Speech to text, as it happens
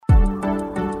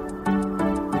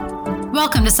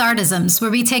Welcome to Sardisms,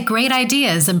 where we take great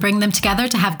ideas and bring them together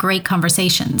to have great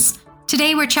conversations.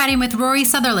 Today we're chatting with Rory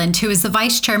Sutherland, who is the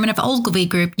Vice Chairman of Ogilvy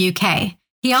Group UK.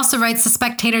 He also writes the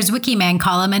Spectator's Wikiman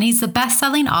column, and he's the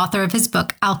best-selling author of his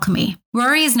book, Alchemy.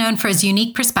 Rory is known for his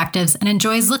unique perspectives and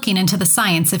enjoys looking into the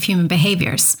science of human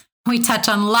behaviors. We touch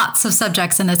on lots of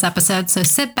subjects in this episode, so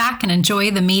sit back and enjoy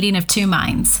the meeting of two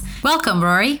minds. Welcome,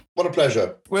 Rory. What a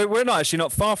pleasure. We're not actually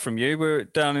not far from you. We're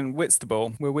down in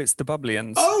Whitstable. We're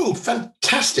Whitstabublians. Oh,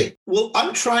 fantastic. Well,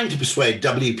 I'm trying to persuade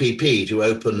WPP to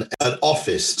open an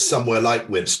office somewhere like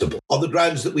Whitstable on the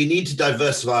grounds that we need to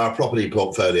diversify our property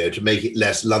portfolio to make it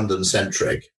less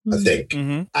London-centric, I think.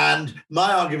 Mm-hmm. And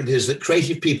my argument is that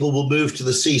creative people will move to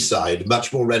the seaside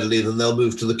much more readily than they'll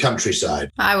move to the countryside.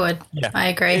 I would. Yeah. I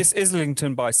agree. It's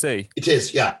Islington by sea. It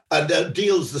is, yeah. And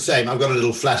Deal's the same. I've got a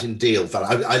little flat in Deal.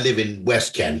 I live in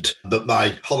West Kent, but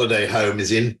my holiday home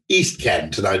is in East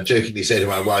Kent. And I jokingly say to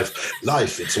my wife,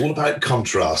 life, it's all about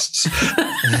contrasts.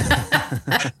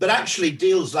 But actually,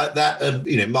 deals like that,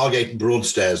 Margate and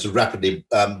Broadstairs are rapidly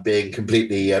being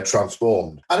completely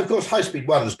transformed. And of course, High Speed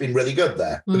 1 has been really good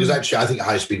there, because actually I think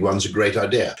High Speed 1's a great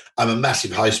idea. I'm a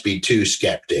massive High Speed 2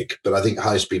 skeptic, but I think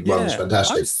High Speed 1's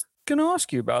fantastic. I was going to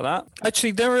ask you about that.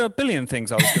 Actually, there are a billion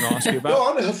things I was going to ask you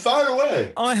about. Go on, fire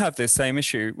away. I have this same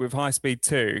issue with High Speed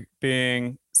 2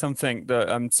 being something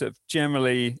that I'm sort of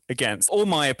generally against. All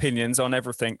my opinions on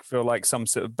everything feel like some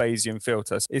sort of Bayesian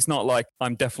filter. It's not like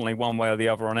I'm definitely one way or the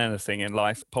other on anything in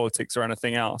life, politics or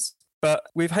anything else. But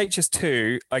with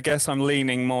HS2, I guess I'm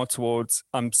leaning more towards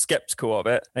I'm skeptical of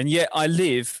it. And yet I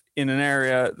live in an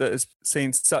area that has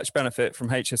seen such benefit from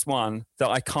HS1 that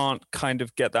I can't kind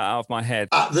of get that out of my head.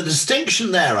 The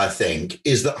distinction there, I think,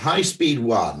 is that High Speed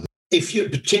 1,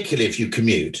 particularly if you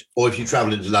commute or if you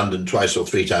travel into London twice or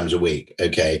three times a week,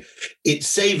 okay, it's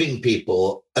saving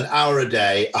people an hour a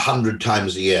day, 100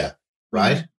 times a year,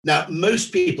 right? Mm-hmm. Now,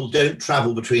 most people don't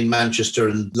travel between Manchester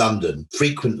and London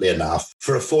frequently enough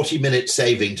for a 40-minute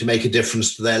saving to make a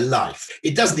difference to their life.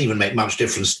 It doesn't even make much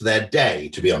difference to their day,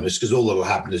 to be honest, because all that will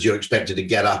happen is you're expected to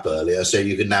get up earlier, so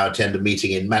you can now attend a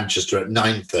meeting in Manchester at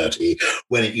 9:30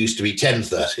 when it used to be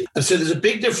 10:30. And so there's a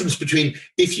big difference between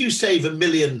if you save 1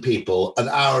 million people an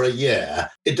hour a year,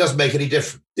 it doesn't make any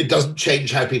difference. It doesn't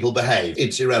change how people behave.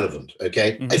 It's irrelevant,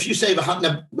 okay? Mm-hmm. If you save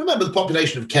now remember the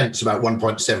population of Kent's about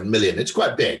 1.7 million. It's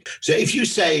quite big. So if you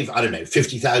save,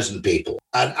 50,000 people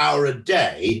an hour a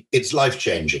day, it's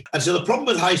life-changing. And so the problem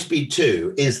with High Speed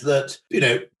 2 is that,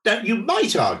 you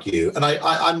might argue, and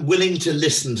I'm willing to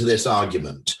listen to this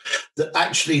argument, that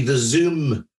actually the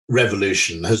Zoom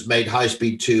revolution has made High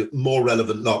Speed 2 more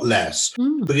relevant, not less,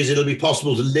 because it'll be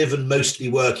possible to live and mostly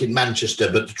work in Manchester,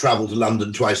 but to travel to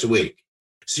London twice a week.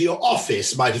 So your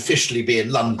office might officially be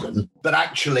in London, but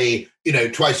actually,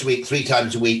 twice a week, 3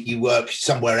 times a week, you work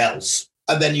somewhere else.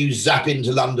 And then you zap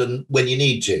into London when you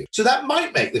need to. So that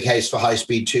might make the case for High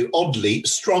Speed 2 oddly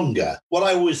stronger. What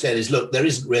I always said is, look, there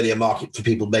isn't really a market for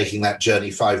people making that journey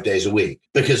 5 days a week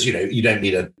because, you don't need you don't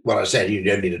need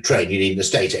a train, you need an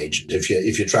estate agent if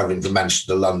you're traveling from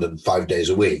Manchester to London 5 days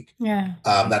a week. Yeah.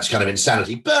 That's kind of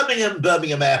insanity.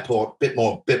 Birmingham Airport, bit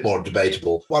more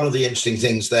debatable. One of the interesting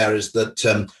things there is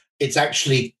that it's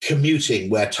actually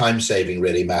commuting where time saving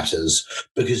really matters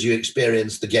because you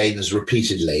experience the gains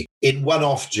repeatedly. In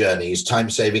one-off journeys,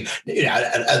 time saving,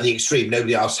 at the extreme,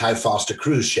 nobody asks how fast a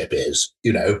cruise ship is,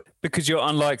 Because you're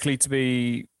unlikely to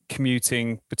be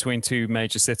commuting between two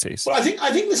major cities. Well, I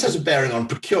think this has a bearing on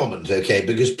procurement, okay,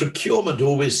 because procurement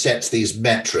always sets these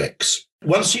metrics.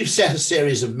 Once you've set a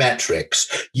series of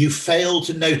metrics, you fail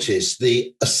to notice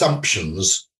the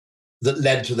assumptions that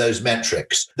led to those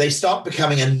metrics. They start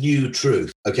becoming a new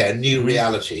truth, okay, a new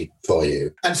reality for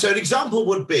you. And so an example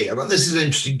would be, and this is an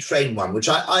interesting train one, which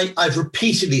I've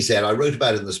repeatedly said, I wrote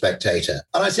about it in The Spectator.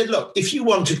 And I said, look, if you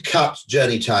want to cut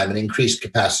journey time and increase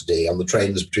capacity on the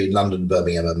trains between London,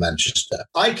 Birmingham and Manchester,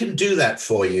 I can do that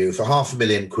for you for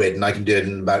 £500,000 and I can do it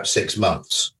in about 6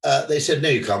 months. They said, no,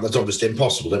 you can't. That's obviously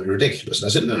impossible. Don't be ridiculous.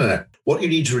 And I said, no. What you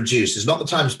need to reduce is not the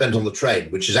time spent on the train,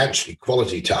 which is actually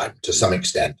quality time to some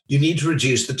extent. You need to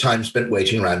reduce the time spent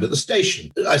waiting around at the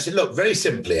station. I said, look, very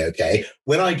simply, okay,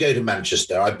 when I go to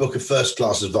Manchester, I book a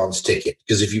first-class advance ticket,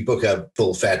 because if you book a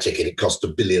full fare ticket, it costs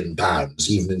 £1 billion,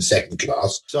 even in second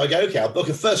class. So I go, okay, I'll book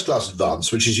a first-class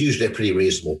advance, which is usually a pretty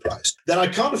reasonable price. Then I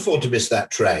can't afford to miss that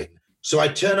train. So I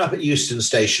turn up at Euston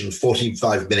Station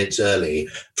 45 minutes early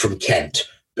from Kent,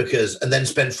 and then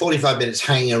spend 45 minutes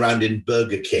hanging around in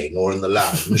Burger King or in the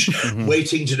lounge,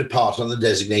 waiting to depart on the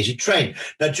designated train.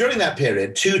 Now, during that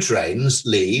period, 2 trains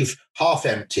leave half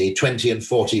empty 20 and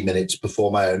 40 minutes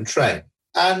before my own train.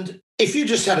 And if you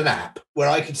just had an app where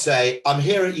I could say, I'm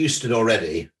here at Euston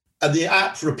already, And the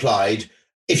app replied,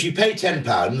 if you pay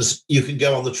 £10, you can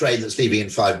go on the train that's leaving in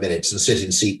 5 minutes and sit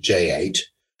in seat J8.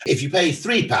 If you pay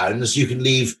 £3, you can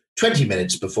leave 20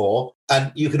 minutes before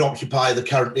and you can occupy the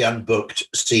currently unbooked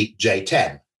seat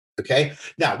J10. Okay.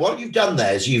 Now, what you've done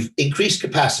there is you've increased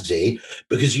capacity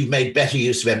because you've made better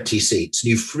use of empty seats.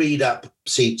 You've freed up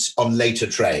seats on later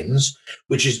trains,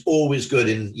 which is always good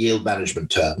in yield management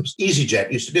terms.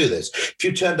 EasyJet used to do this. If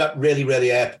you turned up really,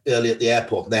 really early at the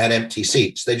airport and they had empty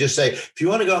seats, they just say, if you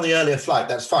want to go on the earlier flight,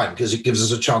 that's fine, because it gives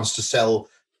us a chance to sell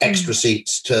extra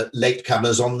seats to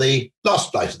latecomers on the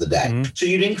last flight of the day. Mm-hmm. So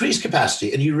you'd increase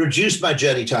capacity and you reduce my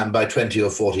journey time by 20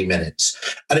 or 40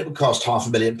 minutes, and it would cost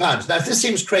 £500,000. Now, if this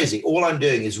seems crazy, all I'm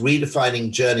doing is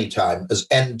redefining journey time as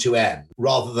end to end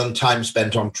rather than time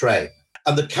spent on train.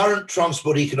 And the current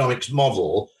transport economics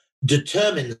model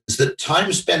determines that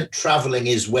time spent traveling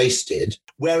is wasted,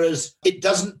 whereas it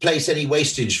doesn't place any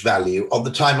wastage value on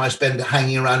the time I spend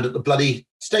hanging around at the bloody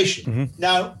station. Mm-hmm.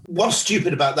 Now, what's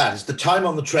stupid about that is the time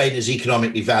on the train is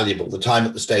economically valuable. The time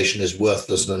at the station is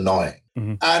worthless and annoying.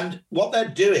 Mm-hmm. And what they're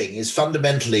doing is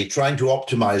fundamentally trying to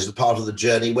optimize the part of the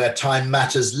journey where time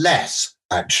matters less,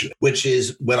 actually, which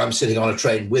is when I'm sitting on a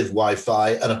train with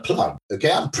Wi-Fi and a plug.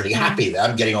 Okay, I'm pretty happy that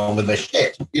I'm getting on with my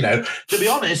shit. You know, to be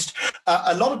honest,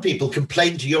 a lot of people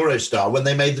complained to Eurostar when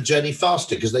they made the journey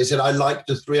faster because they said, I liked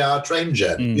a 3-hour train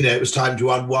journey. You know, it was time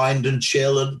to unwind and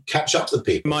chill and catch up with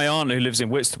people. My aunt, who lives in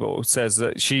Whitstable, says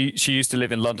that she used to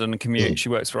live in London and commute. She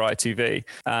works for ITV,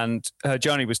 and her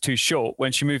journey was too short.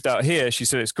 When she moved out here, she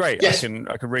said, it's great. Yes.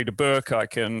 I can read a book, I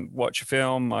can watch a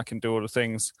film, I can do all the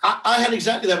things. I had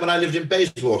exactly that when I lived in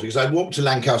Bayswater, because I walked to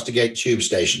Lancaster Gate tube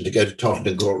station to go to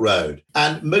Tottenham Court Road.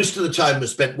 And most of the time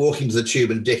was spent walking to the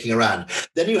tube and dicking around.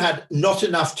 Then you had not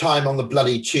enough time on the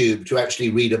bloody tube to actually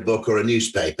read a book or a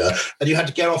newspaper, and you had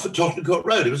to get off at Tottenham Court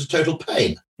Road. It was a total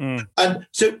pain. And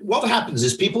so what happens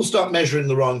is people start measuring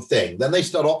the wrong thing, then they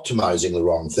start optimizing the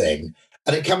wrong thing.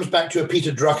 And it comes back to a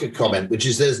Peter Drucker comment, which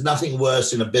is there's nothing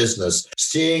worse in a business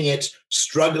seeing it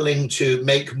struggling to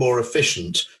make more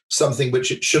efficient something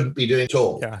which it shouldn't be doing at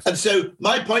all. Yeah. And so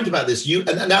my point about this,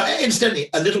 and now incidentally,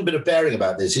 a little bit of bearing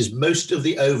about this is most of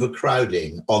the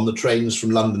overcrowding on the trains from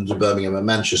London to Birmingham and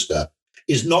Manchester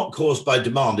is not caused by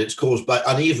demand, it's caused by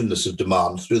unevenness of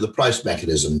demand through the price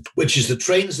mechanism, which is the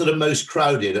trains that are most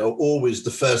crowded are always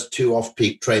the first 2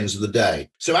 off-peak trains of the day.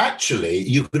 So actually,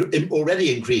 you could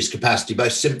already increase capacity by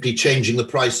simply changing the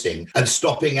pricing and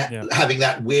stopping at having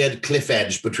that weird cliff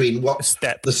edge between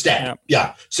the step.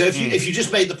 Yeah. So if you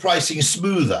just made the pricing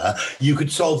smoother, you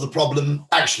could solve the problem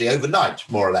actually overnight,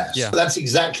 more or less. Yeah. So that's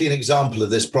exactly an example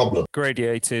of this problem.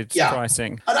 Gradiated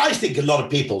pricing. And I think a lot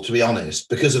of people, to be honest,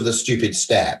 because of the stupid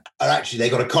step, are actually, they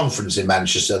got a conference in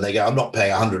Manchester and they go, I'm not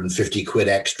paying 150 quid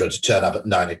extra to turn up at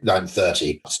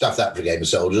 9:30. Stuff that for a game of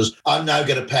soldiers. I'm now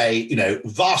going to pay,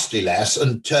 vastly less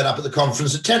and turn up at the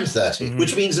conference at 10:30,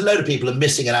 which means a load of people are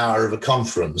missing an hour of a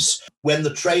conference when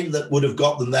the train that would have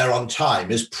got them there on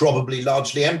time is probably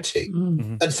largely empty.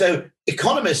 Mm-hmm. And so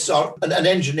economists and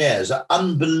engineers are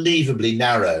unbelievably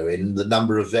narrow in the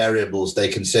number of variables they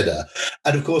consider.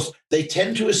 And of course, they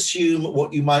tend to assume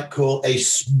what you might call a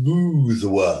smooth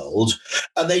world.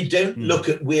 And they don't look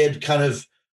at weird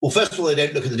first of all, they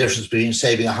don't look at the difference between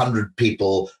saving 100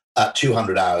 people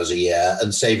 200 hours a year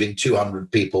and saving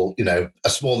 200 people, a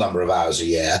small number of hours a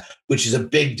year, which is a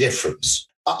big difference.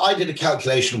 I did a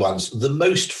calculation once. The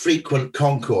most frequent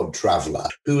Concorde traveller,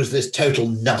 who was this total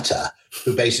nutter,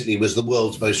 who basically was the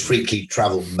world's most frequently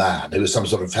travelled man, who was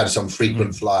had some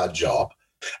frequent flyer job.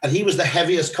 And he was the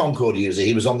heaviest Concorde user.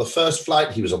 He was on the first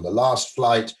flight, he was on the last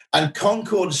flight, and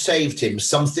Concorde saved him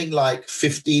something like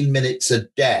 15 minutes a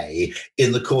day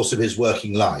in the course of his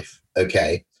working life.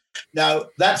 Okay. Now,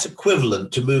 that's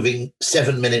equivalent to moving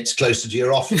 7 minutes closer to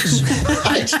your office,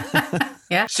 right?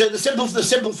 Yeah. So the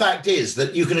simple fact is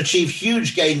that you can achieve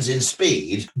huge gains in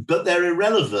speed, but they're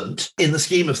irrelevant in the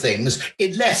scheme of things,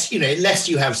 unless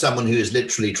you have someone who is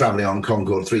literally traveling on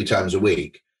Concorde 3 times a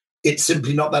week. It's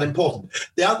simply not that important.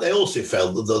 They also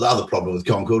felt that the other problem with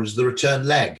Concorde is the return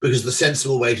leg, because the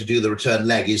sensible way to do the return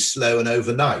leg is slow and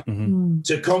overnight. Mm-hmm.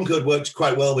 So Concorde works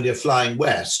quite well when you're flying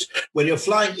west. When you're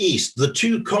flying east, the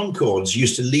 2 Concordes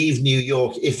used to leave New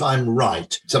York, if I'm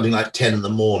right, something like 10 in the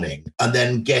morning, and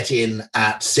then get in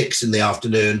at 6 in the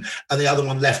afternoon, and the other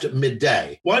one left at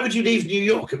midday. Why would you leave New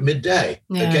York at midday?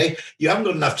 Yeah. Okay, you haven't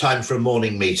got enough time for a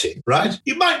morning meeting, right?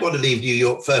 You might want to leave New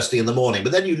York first thing in the morning,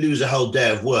 but then you lose a whole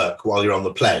day of work while you're on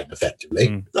the plane,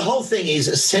 effectively. The whole thing is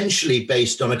essentially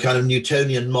based on a kind of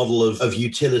Newtonian model of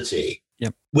utility.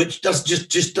 which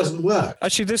just doesn't work.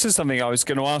 Actually, this is something I was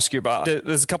going to ask you about.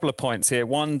 There's a couple of points here.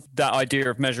 One, that idea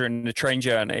of measuring the train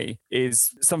journey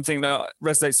is something that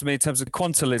resonates to me in terms of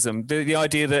quantilism, the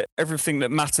idea that everything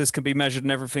that matters can be measured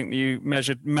and everything that you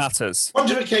measured matters.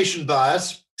 Quantification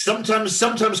bias,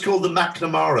 sometimes called the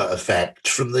McNamara effect,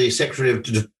 from the Secretary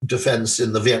of Defense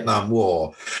in the Vietnam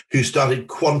War, who started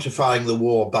quantifying the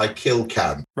war by kill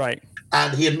count. Right.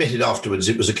 And he admitted afterwards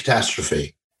it was a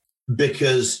catastrophe,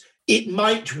 because it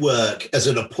might work as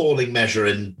an appalling measure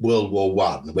in World War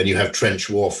I when you have trench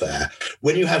warfare.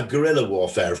 When you have guerrilla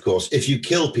warfare, of course, if you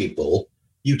kill people,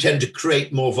 you tend to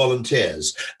create more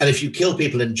volunteers. And if you kill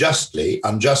people unjustly,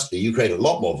 you create a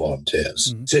lot more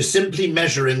volunteers. Mm-hmm. So simply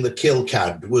measuring the kill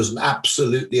count was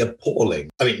absolutely appalling.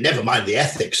 I mean, never mind the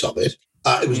ethics of it.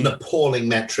 It was an appalling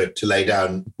metric to lay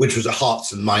down, which was a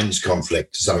hearts and minds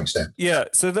conflict to some extent. Yeah.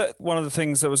 So that one of the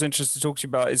things that was interesting to talk to you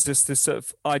about is this sort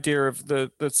of idea of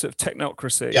the sort of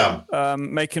technocracy. Yeah.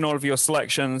 Making all of your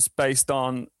selections based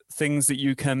on things that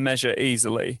you can measure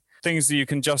easily, things that you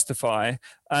can justify.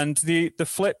 And the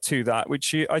flip to that,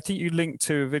 which I think you linked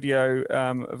to a video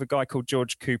of a guy called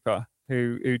George Cooper,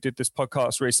 who did this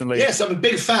podcast recently. Yes, I'm a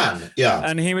big fan. Yeah.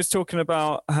 And he was talking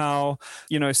about how,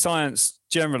 science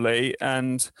generally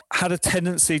and had a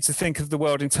tendency to think of the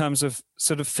world in terms of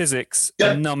sort of physics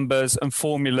and numbers and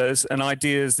formulas and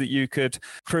ideas that you could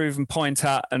prove and point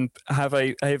at and have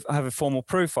a formal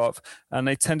proof of. And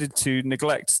they tended to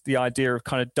neglect the idea of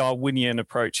kind of Darwinian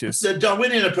approaches. The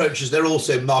Darwinian approaches, they're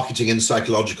also marketing and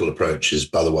psychological approaches,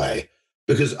 by the way.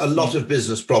 Because a lot of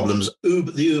business problems,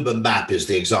 the Uber map is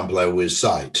the example I always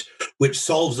cite, which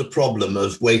solves the problem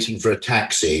of waiting for a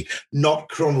taxi, not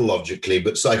chronologically,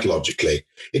 but psychologically.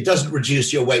 It doesn't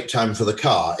reduce your wait time for the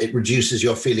car. It reduces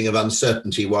your feeling of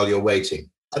uncertainty while you're waiting.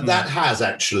 And that has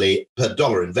actually, per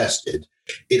dollar invested,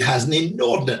 it has an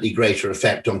inordinately greater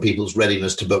effect on people's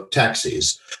readiness to book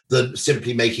taxis than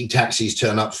simply making taxis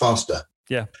turn up faster.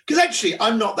 Yeah. Because actually,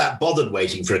 I'm not that bothered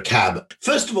waiting for a cab.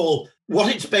 First of all,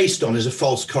 what it's based on is a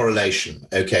false correlation.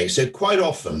 Okay, so quite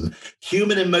often,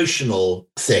 human emotional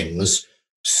things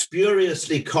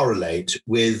spuriously correlate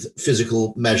with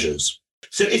physical measures.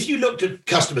 So if you looked at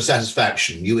customer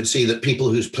satisfaction, you would see that people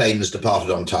whose planes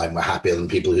departed on time were happier than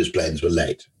people whose planes were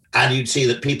late. And you'd see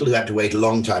that people who had to wait a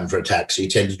long time for a taxi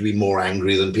tended to be more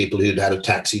angry than people who'd had a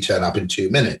taxi turn up in 2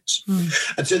 minutes.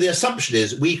 And so the assumption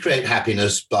is we create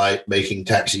happiness by making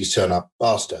taxis turn up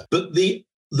faster. But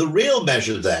the real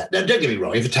measure there, now don't get me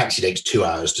wrong, if a taxi takes 2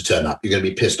 hours to turn up, you're going to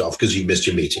be pissed off because you missed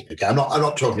your meeting. Okay, I'm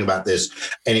not talking about this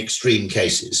in extreme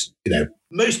cases.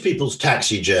 Most people's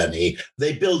taxi journey,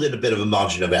 they build in a bit of a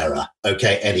margin of error.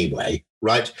 Okay, anyway,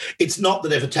 right? It's not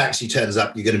that if a taxi turns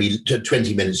up, you're going to be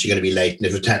 20 minutes, you're going to be late, and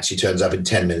if a taxi turns up in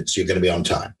 10 minutes, you're going to be on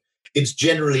time. It's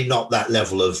generally not that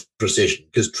level of precision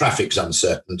because traffic's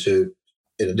uncertain too.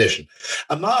 In addition.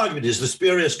 And my argument is the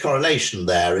spurious correlation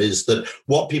there is that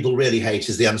what people really hate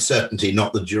is the uncertainty,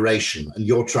 not the duration. And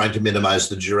you're trying to minimize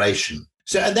the duration.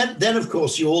 So, and then of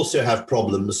course, you also have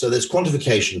problems. So there's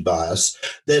quantification bias.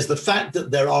 There's the fact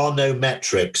that there are no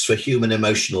metrics for human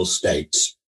emotional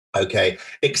states. Okay,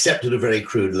 except at a very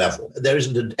crude level. There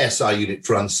isn't an SI unit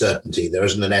for uncertainty. There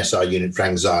isn't an SI unit for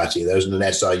anxiety. There isn't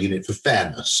an SI unit for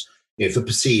fairness, for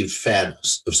perceived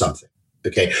fairness of something.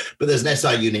 Okay, but there's an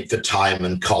SI unit for time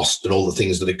and cost and all the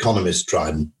things that economists try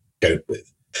and cope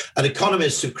with. And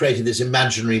economists have created this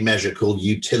imaginary measure called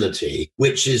utility,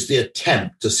 which is the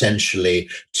attempt essentially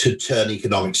to turn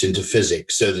economics into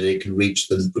physics so that it can reach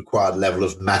the required level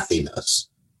of mathiness.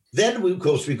 Then, of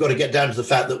course, we've got to get down to the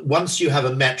fact that once you have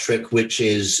a metric which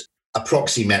is a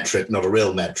proxy metric, not a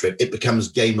real metric, it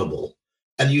becomes gameable.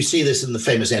 And you see this in the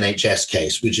famous NHS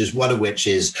case, which is one of which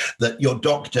is that your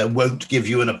doctor won't give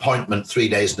you an appointment 3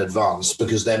 days in advance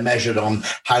because they're measured on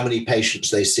how many patients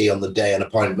they see on the day an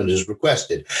appointment is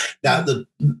requested. Now, the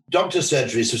doctor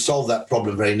surgeries have solved that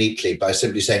problem very neatly by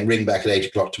simply saying, ring back at 8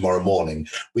 o'clock tomorrow morning.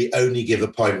 We only give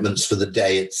appointments for the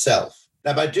day itself.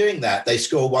 Now, by doing that, they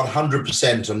score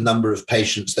 100% on number of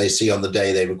patients they see on the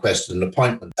day they requested an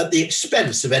appointment at the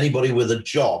expense of anybody with a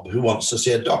job who wants to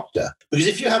see a doctor. Because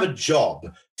if you have a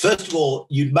job, first of all,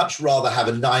 you'd much rather have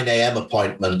a 9 a.m.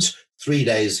 appointment 3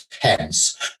 days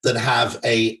hence than have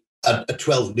a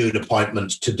 12 noon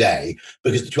appointment today,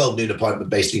 because the 12 noon appointment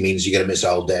basically means you're going to miss a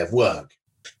whole day of work.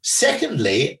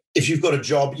 Secondly, if you've got a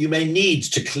job, you may need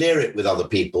to clear it with other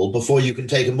people before you can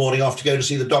take a morning off to go to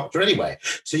see the doctor anyway.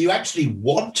 So you actually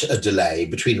want a delay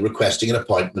between requesting an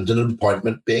appointment and an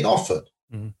appointment being offered.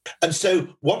 And so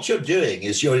what you're doing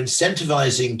is you're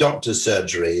incentivizing doctors'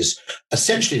 surgeries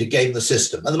essentially to game the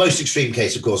system. And the most extreme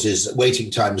case, of course, is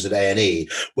waiting times at A&E,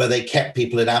 where they kept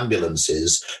people in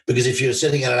ambulances, because if you're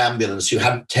sitting in an ambulance, you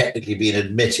hadn't technically been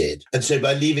admitted. And so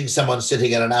by leaving someone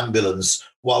sitting in an ambulance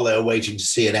while they were waiting to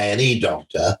see an A&E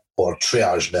doctor or a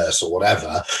triage nurse or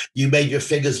whatever, you made your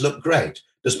figures look great,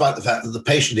 despite the fact that the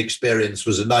patient experience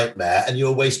was a nightmare and you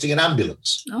were wasting an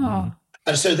ambulance. Oh.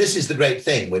 And so this is the great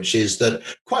thing, which is that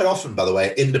quite often, by the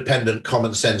way, independent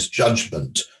common sense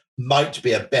judgment might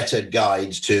be a better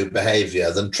guide to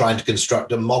behavior than trying to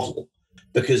construct a model,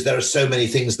 because there are so many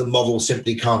things the model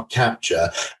simply can't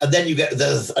capture. And then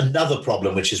there's another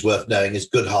problem, which is worth knowing, is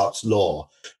Goodhart's law,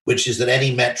 which is that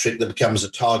any metric that becomes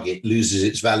a target loses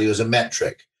its value as a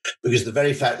metric, because the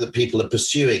very fact that people are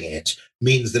pursuing it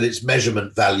means that its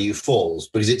measurement value falls,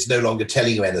 because it's no longer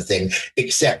telling you anything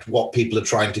except what people are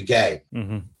trying to gain.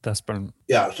 That's brilliant.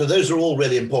 Yeah, so those are all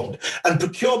really important. And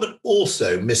procurement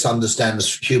also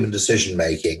misunderstands human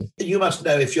decision-making. You must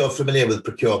know, if you're familiar with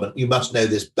procurement, you must know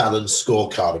this balanced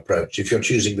scorecard approach if you're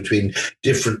choosing between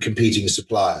different competing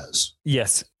suppliers.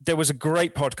 Yes. There was a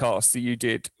great podcast that you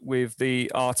did with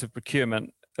the Art of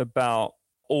Procurement about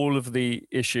all of the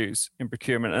issues in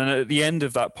procurement. And at the end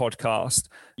of that podcast,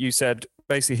 you said,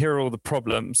 basically, here are all the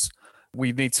problems.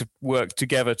 We need to work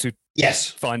together to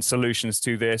find solutions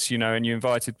to this, and you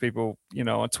invited people,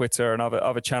 on Twitter and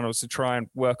other channels to try and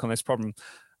work on this problem.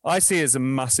 I see it as a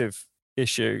massive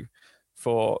issue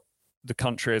for the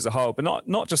country as a whole, but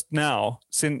not just now,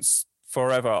 since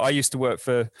forever. I used to work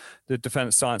for the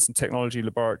Defence Science and Technology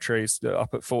Laboratories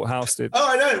up at Fort Halstead.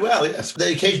 Oh, I know. Well, yes.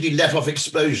 They occasionally let off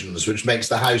explosions, which makes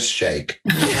the house shake.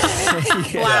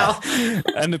 Wow.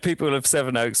 And the people of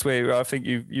Sevenoaks, where I think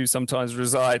you sometimes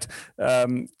reside,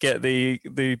 get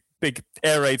the big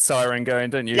air raid siren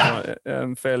going, don't you? Yeah.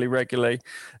 Fairly regularly.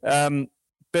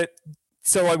 But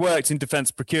so I worked in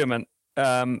defence procurement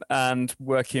and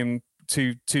working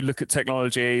to look at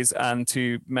technologies and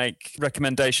to make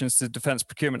recommendations to the Defence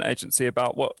Procurement Agency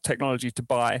about what technology to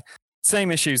buy.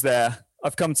 Same issues there.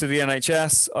 I've come to the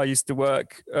NHS. I used to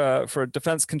work for a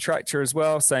defence contractor as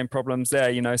well. Same problems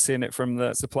there, seeing it from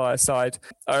the supplier side.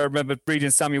 I remember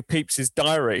reading Samuel Pepys's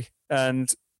diary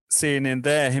and seeing in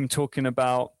there him talking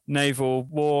about naval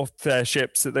warfare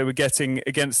ships that they were getting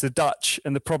against the Dutch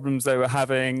and the problems they were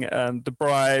having and the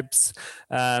bribes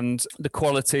and the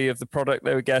quality of the product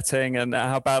they were getting and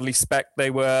how badly spec'd they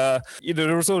were.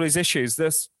 There was all these issues.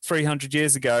 This 300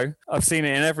 years ago. I've seen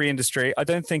it in every industry. I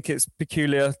don't think it's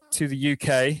peculiar to the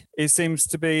UK. It seems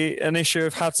to be an issue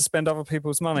of how to spend other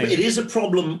people's money. It is a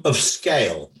problem of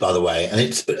scale, by the way.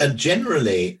 And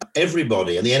generally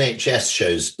everybody, and the NHS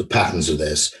shows the patterns of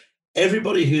this,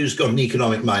 everybody who's got an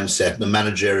economic mindset and a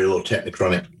managerial or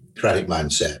technocratic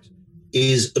mindset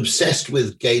is obsessed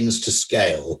with gains to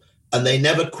scale, and they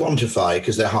never quantify,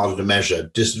 because they're harder to measure,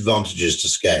 disadvantages to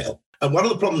scale. And one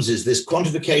of the problems is this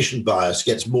quantification bias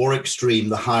gets more extreme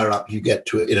the higher up you get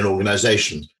to it in an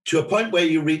organization, to a point where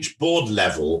you reach board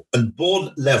level, and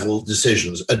board level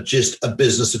decisions are just a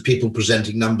business of people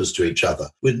presenting numbers to each other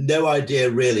with no idea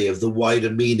really of the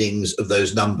wider meanings of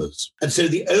those numbers. And so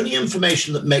the only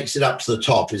information that makes it up to the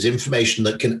top is information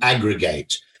that can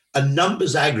aggregate. And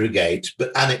numbers aggregate,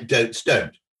 but anecdotes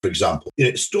don't, for example.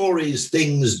 Stories,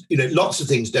 things, lots of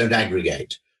things don't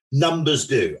aggregate. Numbers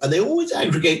do. And they always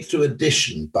aggregate through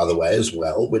addition, by the way, as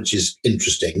well, which is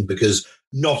interesting because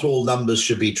not all numbers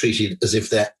should be treated as if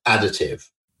they're additive.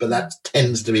 But that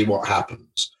tends to be what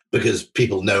happens because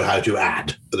people know how to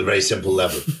add at a very simple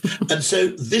level. And so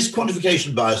this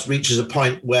quantification bias reaches a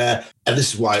point where, and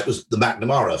this is why it was the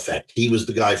McNamara effect. He was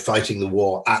the guy fighting the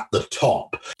war at the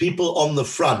top. People on the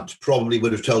front probably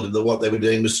would have told him that what they were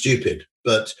doing was stupid.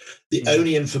 But the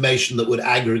only information that would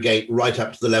aggregate right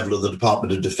up to the level of the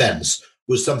Department of Defense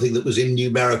was something that was in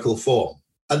numerical form.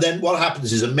 And then what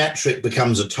happens is a metric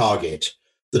becomes a target.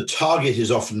 The target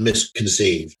is often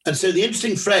misconceived. And so the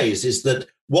interesting phrase is that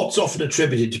what's often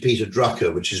attributed to Peter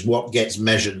Drucker, which is what gets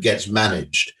measured, gets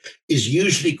managed, is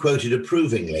usually quoted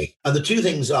approvingly. And the two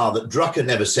things are that Drucker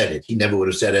never said it. He never would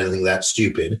have said anything that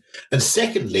stupid. And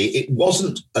secondly, it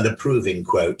wasn't an approving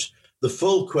quote. The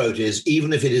full quote is,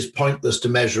 even if it is pointless to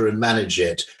measure and manage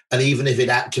it, and even if it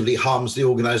actively harms the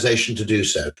organization to do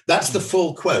so. That's the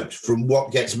full quote from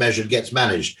what gets measured, gets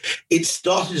managed. It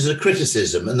started as a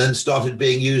criticism and then started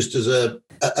being used as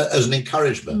an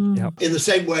encouragement. Yep. In the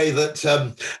same way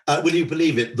that, will you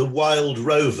believe it, The Wild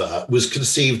Rover was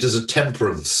conceived as a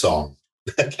temperance song.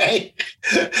 Okay,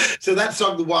 so that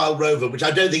song, The Wild Rover, which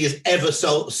I don't think is ever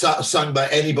sung by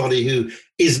anybody who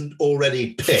isn't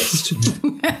already pissed,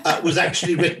 was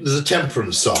actually written as a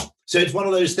temperance song. So it's one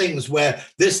of those things where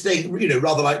this thing,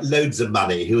 rather like Loads of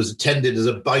Money, who was attended as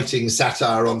a biting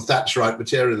satire on Thatcherite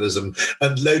materialism,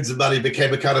 and Loads of Money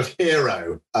became a kind of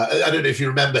hero. I don't know if you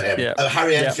remember him, a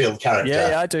Harry Enfield character.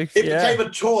 Yeah, I do. It became a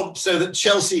taunt so that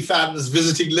Chelsea fans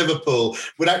visiting Liverpool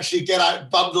would actually get out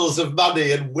bundles of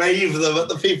money and wave them at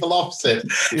the people opposite.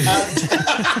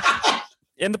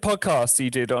 In the podcast you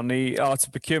did on the art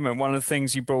of procurement, one of the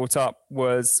things you brought up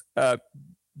was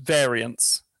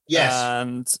variance. Yes.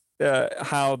 And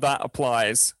how that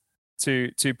applies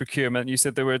to procurement. You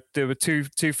said there were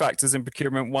two factors in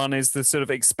procurement. One is the sort of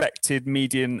expected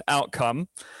median outcome,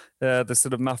 the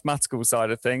sort of mathematical side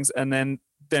of things, and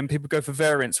then people go for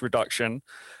variance reduction.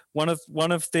 One of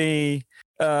the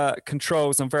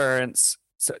controls on variance.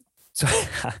 So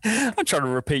I'm trying to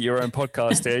repeat your own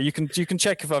podcast here. You can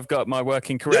check if I've got my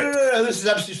working correct. No. This is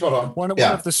absolutely spot on. One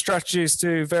of the strategies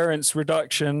to variance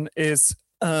reduction is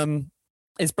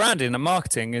branding and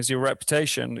marketing, is your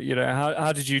reputation.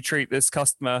 How did you treat this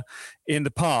customer in the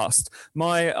past?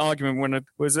 My argument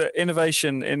was that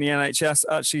innovation in the NHS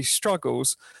actually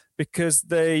struggles because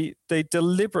they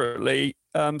deliberately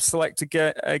select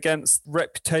against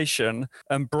reputation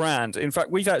and brand. In fact,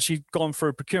 we've actually gone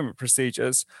through procurement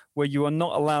procedures where you are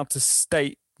not allowed to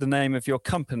state the name of your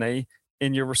company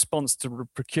in your response to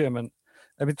procurement.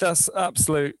 I mean, that's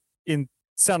absolute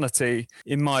insanity,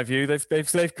 in my view.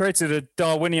 They've created a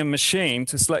Darwinian machine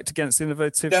to select against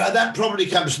innovative. Now, that probably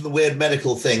comes from the weird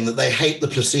medical thing that they hate the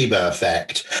placebo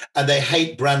effect and they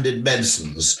hate branded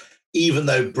medicines, even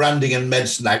though branding and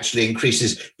medicine actually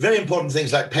increases very important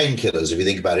things like painkillers. If you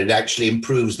think about it, it actually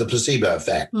improves the placebo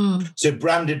effect. So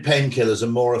branded painkillers are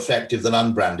more effective than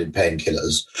unbranded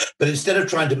painkillers. But instead of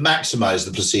trying to maximize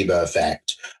the placebo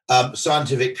effect,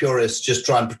 scientific purists just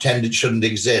try and pretend it shouldn't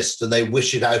exist, and they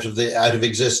wish it out of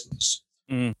existence.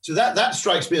 So that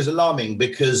strikes me as alarming,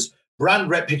 because brand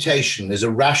reputation is a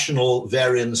rational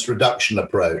variance reduction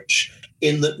approach,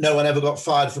 in that no one ever got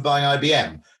fired for buying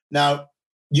IBM. Now,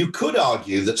 you could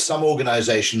argue that some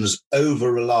organizations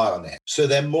over-rely on it. So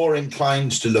they're more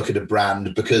inclined to look at a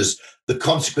brand because the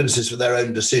consequences for their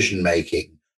own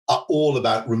decision-making are all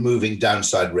about removing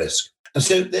downside risk. And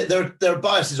so there are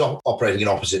biases operating in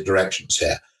opposite directions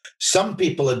here. Some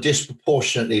people are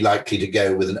disproportionately likely to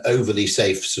go with an overly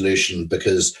safe solution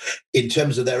because in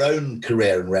terms of their own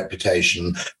career and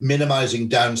reputation, minimizing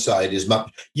downside is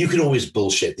much. You can always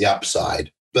bullshit the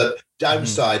upside. But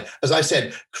downside, as I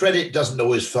said, credit doesn't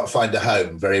always find a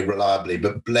home very reliably,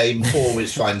 but blame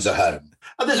always finds a home.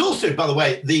 And there's also, by the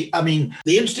way, the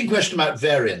interesting question about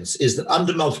variance is that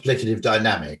under multiplicative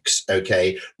dynamics,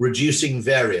 reducing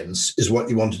variance is what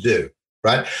you want to do,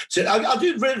 right? So I'll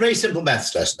do a very, very simple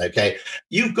maths lesson,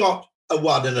 You've got a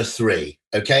 1 and a 3,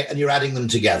 and you're adding them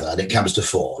together and it comes to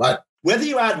 4, right? Whether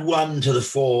you add 1 to the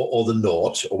 4 or the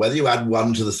 0, or whether you add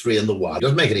 1 to the 3 and the 1,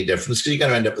 doesn't make any difference because you're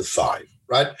going to end up with 5.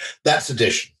 Right? That's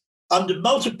addition. Under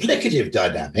multiplicative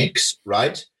dynamics,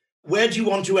 right? Where do you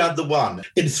want to add the 1?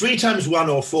 In 3 times 1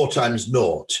 or 4 times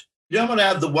 0. You don't want to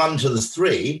add the 1 to the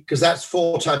 3 because that's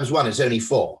 4 times 1, it's only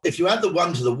 4. If you add the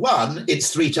 1 to the 1,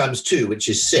 it's 3 times 2, which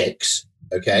is 6.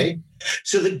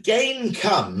 So the gain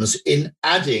comes in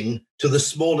adding to the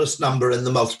smallest number in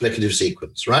the multiplicative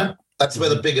sequence, right? That's where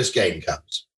the biggest gain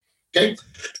comes.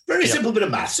 Very simple bit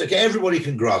of maths. Everybody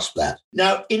can grasp that.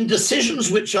 Now, in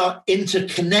decisions which are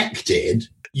interconnected,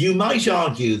 you might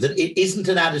argue that it isn't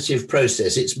an additive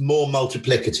process, it's more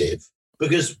multiplicative.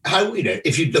 Because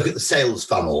if you look at the sales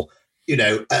funnel, in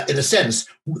a sense,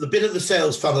 the bit of the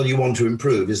sales funnel you want to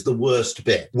improve is the worst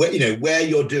bit. Where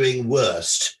you're doing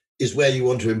worst is where you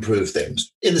want to improve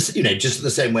things. Just in the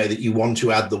same way that you want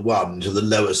to add the 1 to the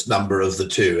lowest number of the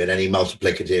 2 in any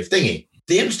multiplicative thingy.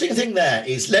 The interesting thing there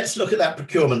is, let's look at that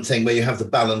procurement thing where you have the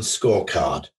balanced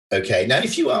scorecard. Now,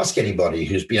 if you ask anybody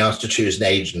who's been asked to choose an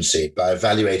agency by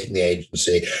evaluating the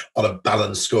agency on a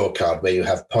balanced scorecard where you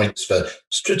have points for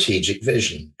strategic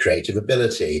vision, creative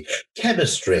ability,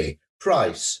 chemistry,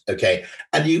 price,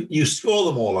 and you score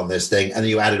them all on this thing and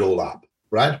you add it all up,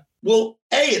 right? Well,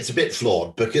 it's a bit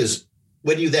flawed because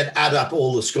when you then add up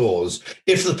all the scores,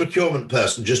 if the procurement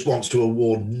person just wants to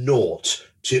award 0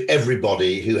 to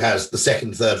everybody who has the 2nd,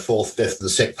 3rd, 4th, 5th, and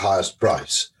 6th highest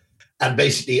price, and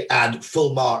basically add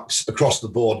full marks across the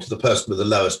board to the person with the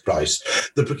lowest price,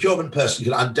 the procurement person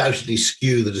can undoubtedly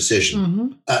skew the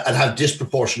decision and have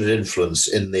disproportionate influence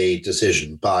in the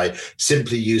decision by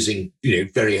simply using,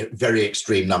 very, very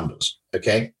extreme numbers.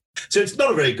 So it's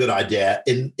not a very good idea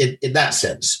in that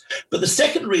sense. But the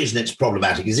second reason it's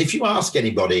problematic is if you ask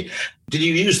anybody, did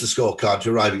you use the scorecard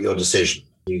to arrive at your decision?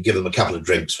 You give them a couple of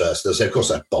drinks first. They'll say, of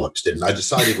course, I bollocks didn't. I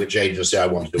decided which agency I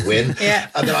wanted to win.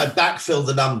 And then I backfilled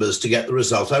the numbers to get the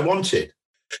result I wanted.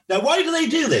 Now, why do they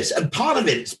do this? And part of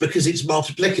it's because it's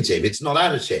multiplicative. It's not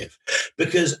additive.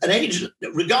 Because an agent,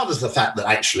 regardless of the fact that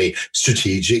actually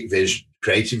strategic vision,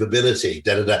 creative ability,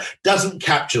 doesn't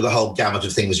capture the whole gamut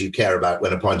of things you care about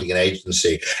when appointing an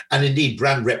agency. And indeed,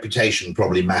 brand reputation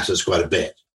probably matters quite a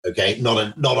bit, okay?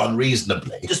 Not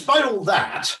unreasonably. Despite all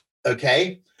that,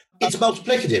 okay, it's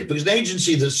multiplicative because an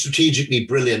agency that's strategically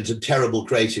brilliant and terrible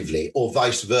creatively, or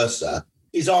vice versa,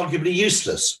 is arguably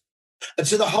useless. And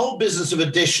so the whole business of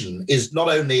addition is not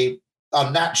only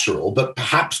unnatural, but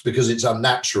perhaps because it's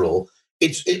unnatural,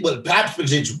 perhaps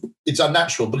because it's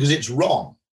unnatural because it's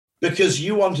wrong. Because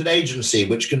you want an agency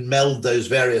which can meld those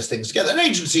various things together. An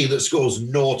agency that scores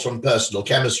 0 on personal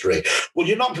chemistry. Well,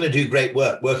 you're not going to do great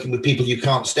work working with people you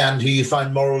can't stand who you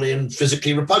find morally and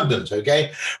physically repugnant,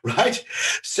 okay? Right?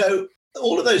 So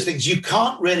all of those things, you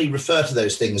can't really refer to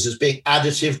those things as being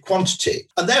additive quantity.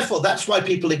 And therefore, that's why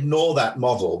people ignore that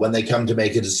model when they come to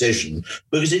make a decision,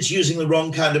 because it's using the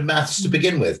wrong kind of maths to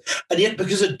begin with. And yet,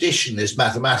 because addition is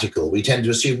mathematical, we tend to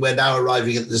assume we're now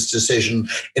arriving at this decision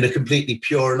in a completely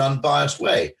pure and unbiased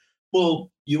way.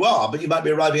 Well, you are, but you might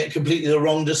be arriving at completely the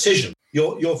wrong decision.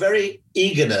 Your very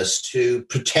eagerness to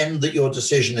pretend that your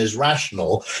decision is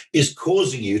rational is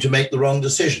causing you to make the wrong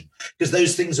decision, because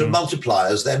those things are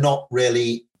multipliers. They're not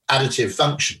really additive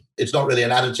function. It's not really an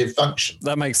additive function.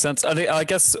 That makes sense. I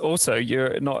guess also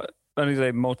you're not only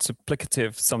they're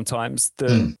multiplicative sometimes,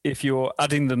 if you're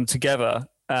adding them together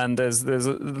and there's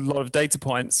a lot of data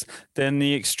points, then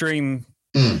the extreme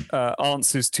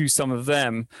answers to some of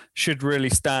them should really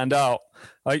stand out.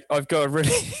 I've got a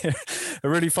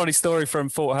really funny story from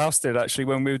Fort Halstead, actually,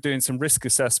 when we were doing some risk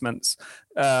assessments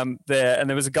there, and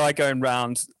there was a guy going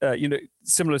around,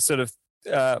 similar sort of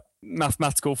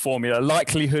mathematical formula,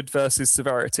 likelihood versus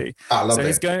severity.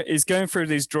 He's going through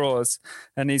these drawers,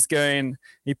 and he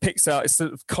picks out his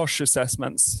sort of COSH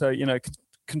assessments. So,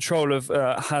 control of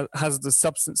hazardous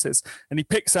substances, and he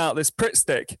picks out this Pritt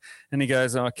stick and he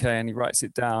goes, okay, and he writes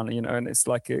it down, and it's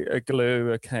like a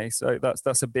glue. Okay, so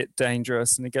that's a bit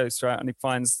dangerous. And he goes through and he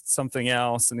finds something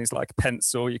else, and he's like, a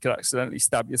pencil, you could accidentally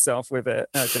stab yourself with it,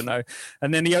 I don't know.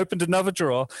 And then he opened another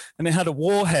drawer and it had a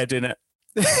warhead in it.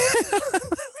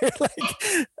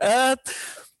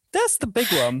 That's the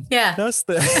big one. Yeah, that's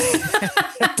the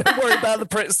don't worry about the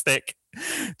Pritt stick.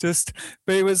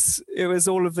 But it was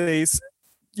all of these.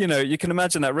 You can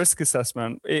imagine that risk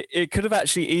assessment. It could have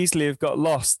actually easily have got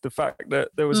lost. The fact that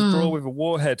there was a drawer with a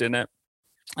warhead in it,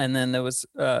 and then there was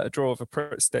a drawer with a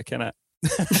Pritt stick in it.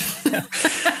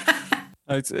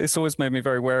 It's always made me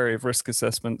very wary of risk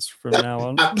assessments from now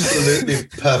on. Absolutely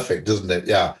perfect, doesn't it?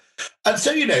 Yeah. And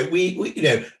so, we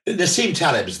Nassim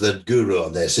Taleb's the guru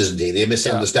on this, isn't he? The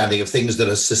misunderstanding of things that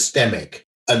are systemic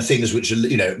and things which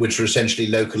are essentially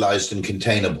localized and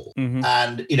containable. Mm-hmm.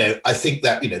 And, I think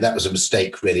that, that was a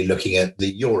mistake really looking at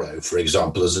the euro, for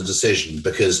example, as a decision,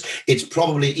 because it's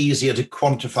probably easier to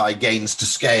quantify gains to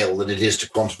scale than it is to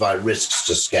quantify risks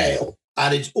to scale.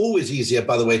 And it's always easier,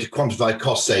 by the way, to quantify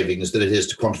cost savings than it is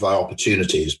to quantify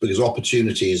opportunities, because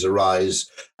opportunities arise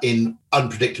in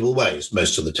unpredictable ways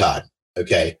most of the time.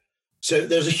 Okay. So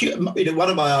there's one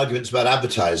of my arguments about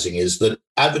advertising is that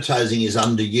advertising is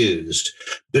underused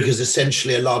because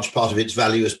essentially a large part of its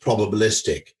value is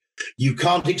probabilistic. You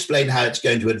can't explain how it's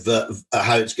going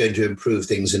to improve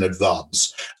things in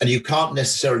advance, and you can't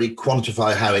necessarily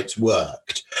quantify how it's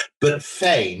worked. But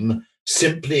fame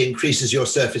simply increases your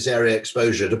surface area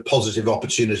exposure to positive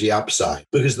opportunity upside,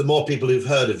 because the more people who've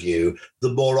heard of you,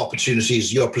 the more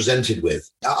opportunities you're presented with.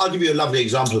 I'll give you a lovely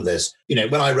example of this.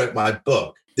 When I wrote my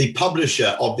book, the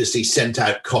publisher obviously sent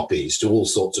out copies to all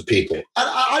sorts of people. And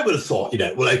I would have thought,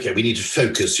 okay, we need to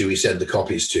focus who we send the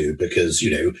copies to because,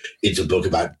 it's a book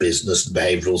about business and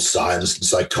behavioral science and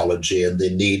psychology, and the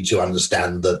need to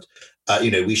understand that,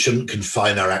 we shouldn't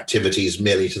confine our activities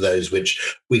merely to those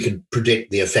which we can predict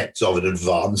the effects of in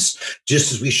advance,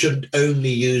 just as we shouldn't only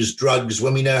use drugs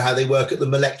when we know how they work at the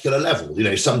molecular level.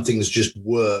 Some things just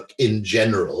work in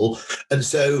general, and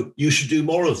so you should do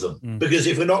more of them. Because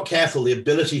if we're not careful, the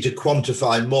ability to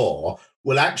quantify more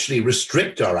will actually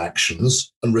restrict our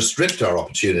actions and restrict our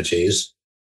opportunities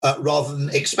rather than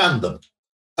expand them.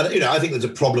 And, I think there's a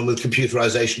problem with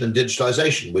computerization and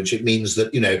digitization, which it means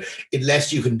that,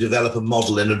 unless you can develop a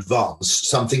model in advance,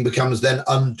 something becomes then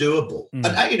undoable.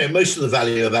 And, most of the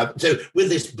value of that. So with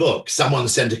this book, someone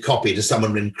sent a copy to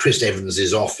someone in Chris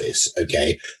Evans's office.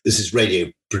 Okay. This is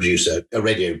radio producer, a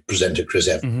radio presenter, Chris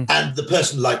Evans. And the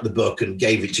person liked the book and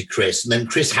gave it to Chris. And then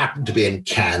Chris happened to be in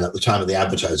Cannes at the time of the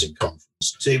advertising conference.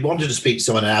 So he wanted to speak to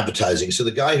someone in advertising. So the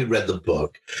guy who read the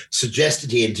book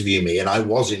suggested he interview me, and I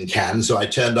was in Cannes. So I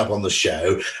turned up on the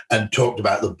show and talked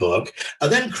about the book.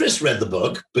 And then Chris read the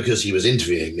book because he was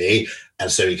interviewing me.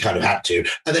 And so he kind of had to.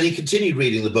 And then he continued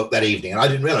reading the book that evening. And I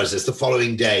didn't realize this. The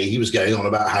following day, he was going on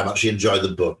about how much he enjoyed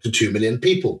the book to 2 million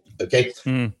people. Okay.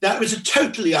 That was a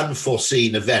totally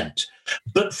unforeseen event.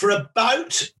 But for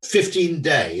about 15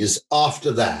 days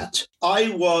after that,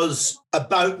 I was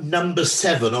about number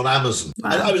 7 on Amazon. Wow.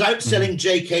 And I was outselling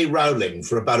J.K. Rowling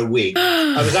for about a week.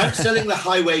 I was outselling The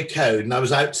Highway Code, and I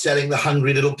was outselling The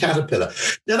Hungry Little Caterpillar.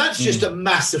 Now, that's just a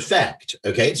mass effect,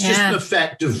 okay? It's just an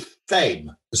effect of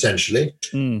fame, essentially.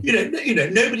 You know,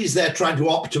 nobody's there trying to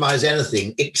optimize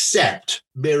anything except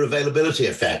mere availability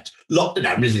effect. Now,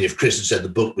 admittedly, if Chris had said the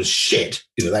book was shit,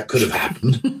 you know, that could have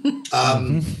happened.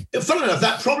 Funnily enough,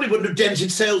 that probably wouldn't have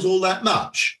dented sales all that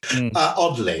much,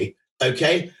 oddly,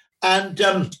 okay?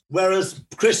 And whereas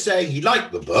Chris saying he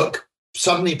liked the book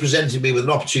suddenly presented me with an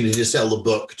opportunity to sell the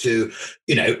book to,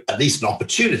 you know, at least an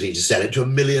opportunity to sell it to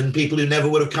 1 million people who never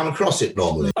would have come across it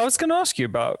normally. I was going to ask you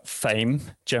about fame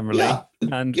generally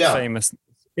and famous.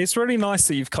 It's really nice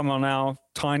that you've come on our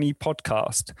tiny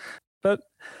podcast, but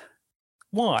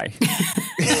why?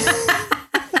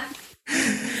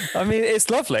 I mean, it's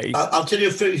lovely. I'll tell you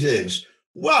a few things.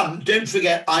 One, don't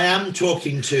forget, I am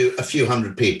talking to a few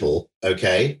hundred people,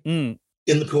 okay, in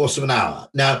the course of an hour.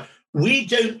 Now, we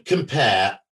don't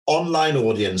compare online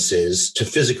audiences to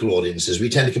physical audiences. We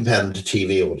tend to compare them to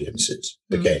TV audiences,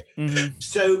 okay?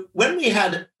 So when we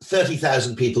had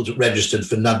 30,000 people registered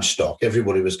for Nudgestock,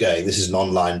 everybody was going, this is an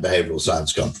online behavioral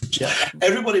science conference.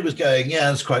 Everybody was going, yeah,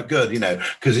 that's quite good, you know,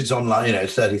 because it's online, you know,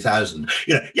 30,000.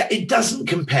 You know, it doesn't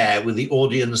compare with the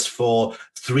audience for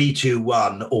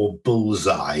 3-2-1 or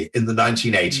Bullseye in the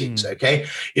 1980s, okay?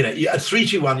 You know,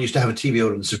 3-2-1 used to have a TV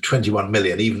audience of 21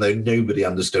 million, even though nobody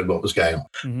understood what was going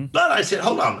on. But I said,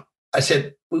 hold on. I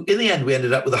said, in the end, we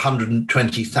ended up with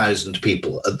 120,000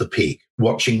 people at the peak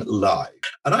watching live.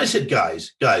 And I said,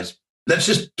 guys, let's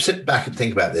just sit back and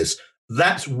think about this.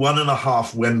 That's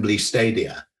 1.5 Wembley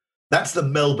Stadia. That's the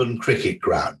Melbourne Cricket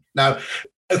Ground. Now,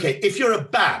 okay, if you're a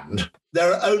band,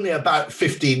 there are only about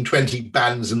 15, 20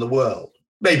 bands in the world.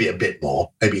 Maybe a bit more,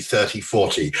 maybe 30,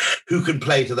 40, who can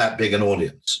play to that big an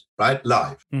audience, right?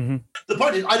 Live. The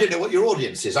point is, I don't know what your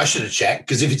audience is. I should have checked,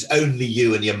 because if it's only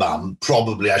you and your mum,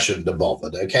 probably I shouldn't have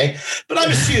bothered, okay? But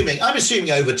I'm assuming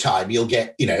over time you'll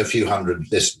get, you know, a few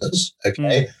hundred listeners,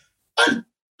 okay? And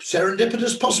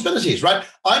serendipitous possibilities, right?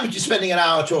 I'm spending an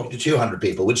hour talking to 200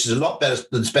 people, which is a lot better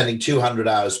than spending 200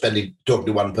 hours talking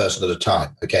to one person at a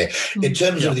time, okay? In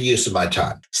terms of the use of my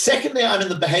time. Secondly, I'm in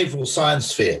the behavioral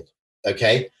science field.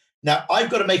 Okay. Now, I've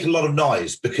got to make a lot of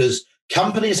noise because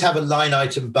companies have a line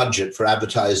item budget for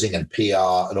advertising and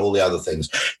PR and all the other things.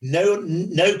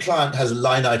 No client has a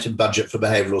line item budget for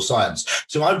behavioral science.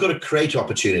 So I've got to create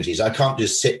opportunities. I can't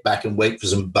just sit back and wait for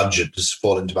some budget to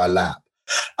fall into my lap.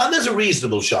 And there's a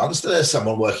reasonable chance that there's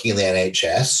someone working in the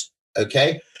NHS,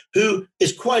 okay, who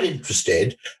is quite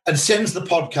interested and sends the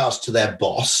podcast to their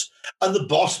boss. And the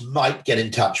boss might get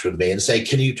in touch with me and say,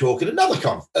 can you talk at another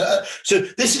conference? So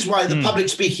this is why the public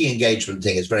speaking engagement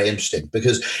thing is very interesting,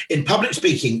 because in public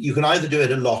speaking, you can either do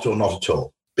it a lot or not at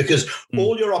all, because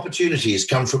all your opportunities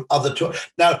come from other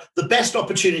Now, the best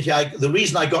opportunity, the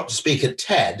reason I got to speak at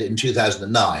TED in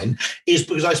 2009 is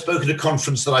because I spoke at a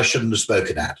conference that I shouldn't have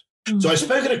spoken at. So I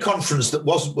spoke at a conference that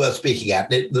wasn't worth speaking at.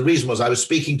 The reason was I was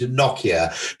speaking to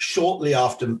Nokia shortly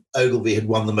after Ogilvy had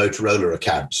won the Motorola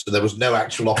account. So there was no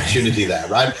actual opportunity there,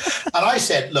 right? And I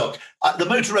said, look, the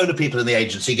Motorola people in the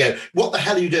agency go, what the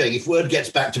hell are you doing? If word gets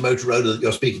back to Motorola that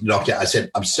you're speaking to Nokia, I said,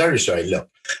 I'm sorry. Look,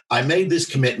 I made this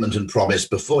commitment and promise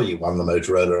before you won the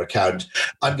Motorola account.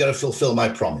 I'm going to fulfill my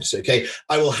promise, okay?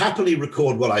 I will happily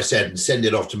record what I said and send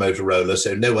it off to Motorola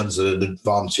so no one's at an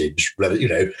advantage, you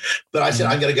know. But I said,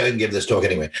 I'm going to go and give this talk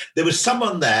anyway. There was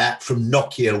someone there from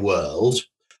Nokia World.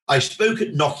 I spoke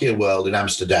at Nokia World in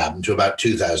Amsterdam to about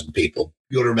 2,000 people.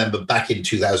 You'll remember back in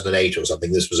 2008 or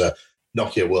something,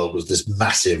 Nokia World was this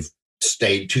massive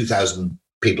stage, 2,000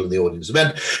 people in the audience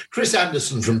event. Chris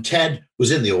Anderson from TED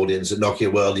was in the audience at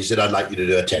Nokia World. He said, I'd like you to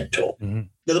do a TED talk. Now,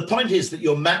 the point is that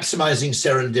you're maximizing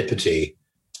serendipity.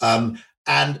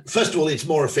 And first of all, it's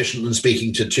more efficient than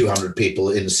speaking to 200 people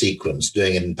in sequence,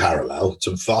 doing it in parallel. It's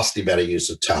a vastly better use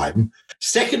of time.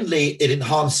 Secondly, it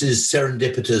enhances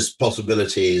serendipitous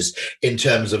possibilities in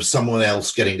terms of someone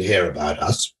else getting to hear about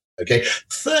us. Okay.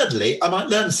 Thirdly, I might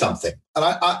learn something. And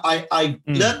I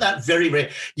learned that very, very.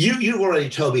 You've already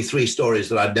told me 3 stories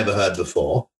that I'd never heard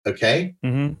before. Okay.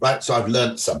 Right. So I've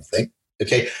learned something.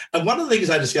 Okay. And one of the things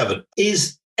I discovered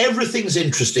is everything's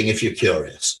interesting if you're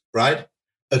curious. Right.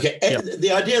 Okay.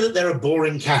 The idea that there are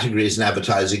boring categories in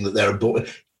advertising, that there are boring.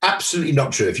 Absolutely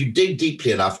not true. If you dig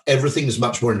deeply enough, everything's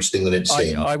much more interesting than it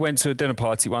seems. I went to a dinner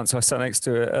party once. I sat next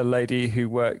to a lady who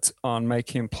worked on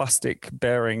making plastic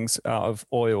bearings out of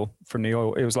oil from the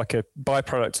oil. It was like a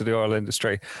byproduct of the oil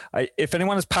industry. If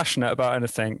anyone is passionate about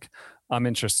anything, I'm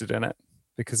interested in it.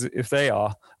 Because if they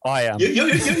are, I am. You're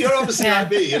obviously like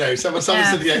me, Someone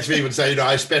sitting next to me would say,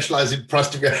 I specialize in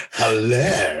plastic.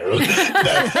 Hello.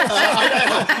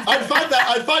 I'd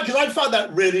find that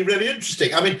really, really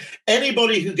interesting. I mean,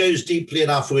 anybody who goes deeply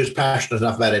enough, who is passionate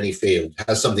enough about any field,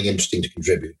 has something interesting to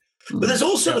contribute. But there's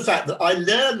also the fact that I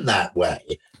learned that way.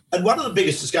 And one of the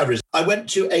biggest discoveries, I went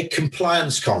to a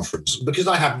compliance conference because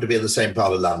I happen to be in the same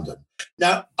part of London.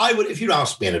 Now, if you'd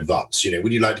asked me in advance,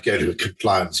 would you like to go to a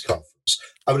compliance conference?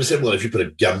 I would have said, well, if you put a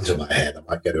gun to my head, I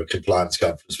might go to a compliance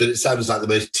conference. But it sounds like the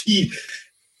most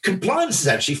Compliance is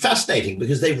actually fascinating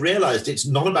because they've realized it's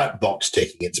not about box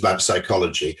ticking, it's about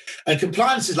psychology. And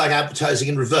compliance is like advertising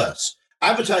in reverse.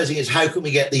 Advertising is how can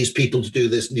we get these people to do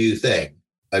this new thing,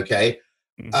 okay?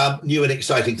 New and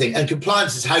exciting thing. And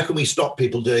compliance is how can we stop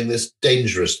people doing this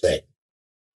dangerous thing?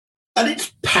 And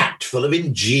it's packed full of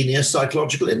ingenious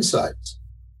psychological insights.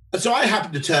 And so I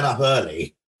happened to turn up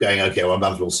early, going, okay, well, I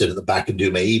might as well sit at the back and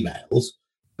do my emails.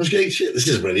 I was going, shit, this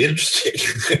is really interesting.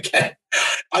 Okay.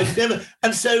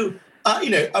 And so,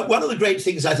 one of the great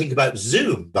things I think about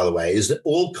Zoom, by the way, is that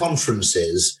all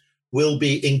conferences will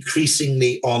be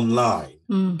increasingly online.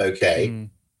 Okay.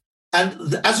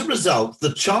 And as a result,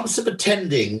 the chance of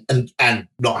attending and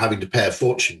not having to pay a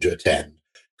fortune to attend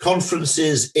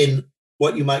conferences in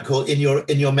what you might call in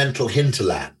your mental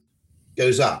hinterland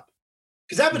goes up.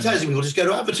 Because advertising people just go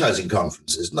to advertising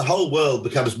conferences and the whole world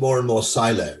becomes more and more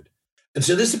siloed. And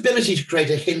so this ability to create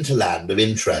a hinterland of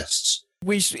interests.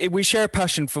 We share a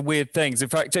passion for weird things. In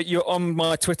fact, you're on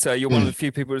my Twitter. You're one of the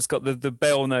few people who's got the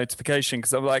bell notification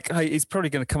because I'm like, hey, he's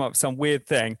probably going to come up with some weird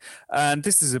thing. And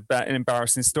this is about an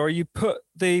embarrassing story. You put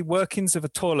the workings of a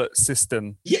toilet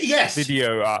cistern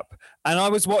video up. And I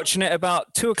was watching it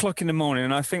about 2:00 in the morning.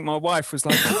 And I think my wife was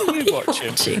like, what are you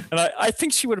watching? And I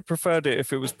think she would have preferred it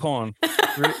if it was porn.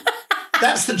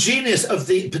 That's the genius of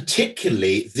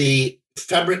particularly the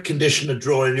fabric conditioner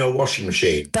drawer in your washing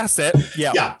machine. That's it.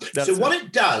 Yeah. So what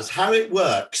it does, how it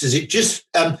works, is it just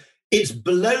it's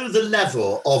below the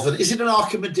level of is it an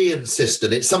Archimedean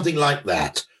cistern? It's something like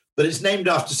that, but it's named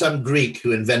after some Greek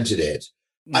who invented it.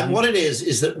 And what it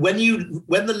is that when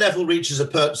the level reaches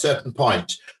a certain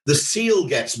point, the seal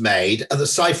gets made and the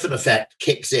siphon effect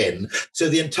kicks in. So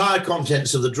the entire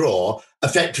contents of the drawer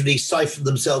effectively siphon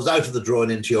themselves out of the drawer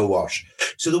and into your wash.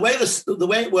 So the way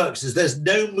it works is there's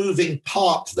no moving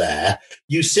part there.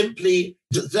 You simply,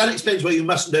 that explains why you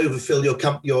mustn't overfill your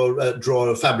drawer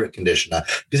of fabric conditioner,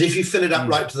 because if you fill it up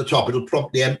right to the top, it'll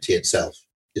promptly empty itself,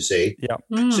 you see? Yeah.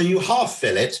 So you half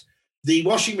fill it. The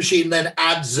washing machine then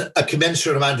adds a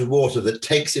commensurate amount of water that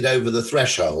takes it over the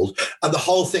threshold, and the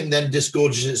whole thing then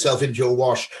disgorges itself into your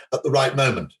wash at the right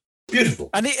moment. Beautiful.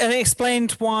 And it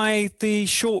explained why the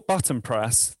short button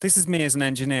press, this is me as an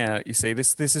engineer, you see,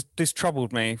 this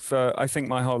troubled me for, I think,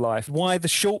 my whole life. Why the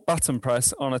short button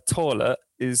press on a toilet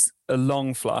is a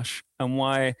long flush and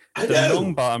why the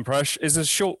long button press is a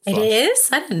short flush. It is?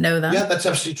 I didn't know that. Yeah, that's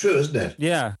absolutely true, isn't it?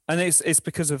 Yeah. And it's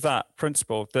because of that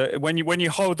principle that when you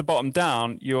hold the bottom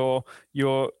down, you're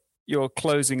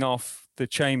closing off the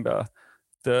chamber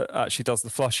that actually does the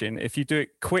flushing. If you do it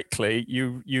quickly,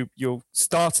 you're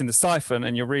starting the siphon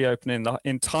and you're reopening the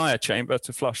entire chamber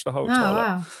to flush the whole toilet.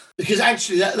 Wow. Because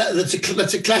actually, that's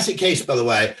a classic case, by the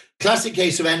way, classic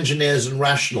case of engineers and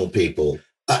rational people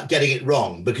getting it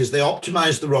wrong because they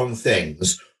optimize the wrong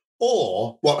things,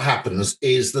 or what happens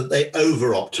is that they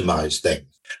over-optimize things.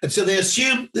 And so they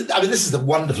assume, this is a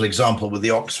wonderful example with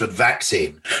the Oxford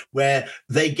vaccine, where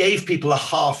they gave people a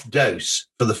half dose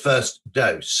for the first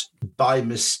dose by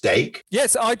mistake.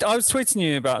 Yes, I was tweeting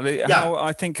you about how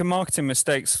I think marketing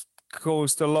mistakes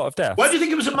caused a lot of death. Why do you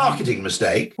think it was a marketing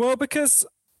mistake? Well, because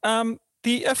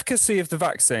the efficacy of the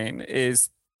vaccine is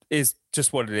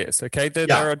just what it is, okay? There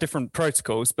are different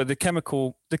protocols, but the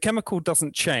chemical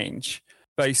doesn't change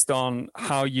based on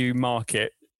how you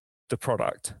market the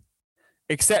product.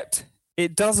 Except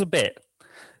it does a bit.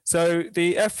 So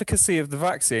the efficacy of the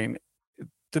vaccine,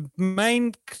 the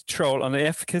main control on the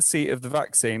efficacy of the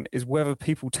vaccine is whether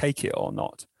people take it or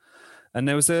not. And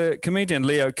there was a comedian,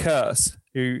 Leo Kearse,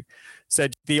 who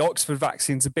said the Oxford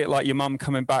vaccine's a bit like your mum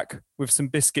coming back with some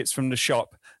biscuits from the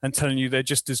shop and telling you they're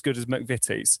just as good as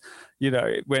McVitie's,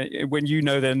 when you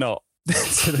know they're not.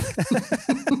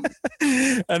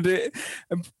 and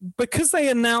because they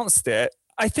announced it,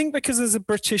 I think because there's a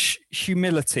British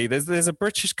humility, there's a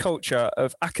British culture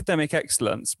of academic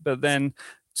excellence, but then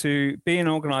to be an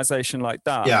organisation like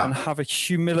that and have a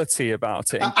humility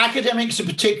about it. Academics are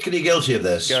particularly guilty of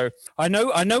this. I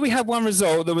know we had one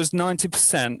result that was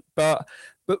 90%, but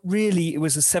really it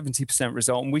was a 70%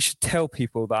 result, and we should tell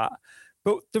people that.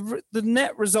 But the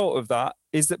net result of that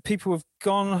is that people have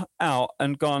gone out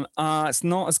and gone, it's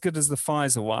not as good as the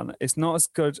Pfizer one. It's not as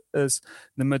good as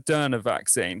the Moderna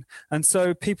vaccine. And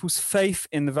so people's faith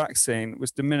in the vaccine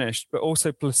was diminished, but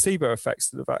also placebo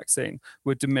effects of the vaccine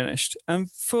were diminished.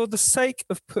 And for the sake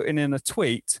of putting in a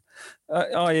tweet,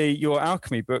 i.e. your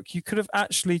alchemy book, you could have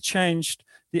actually changed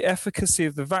the efficacy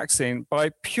of the vaccine by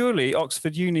purely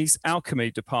Oxford Uni's alchemy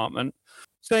department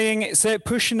saying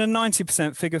pushing a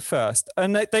 90% figure first.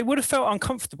 And they would have felt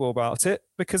uncomfortable about it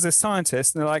because they're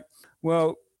scientists and they're like,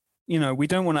 well, we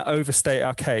don't want to overstate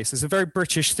our case. It's a very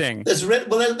British thing.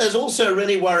 There's also a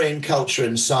really worrying culture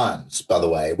in science, by the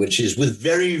way, which is with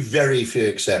very, very few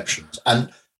exceptions.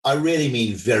 And I really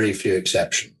mean very few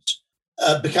exceptions.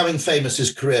 Becoming famous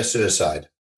is career suicide.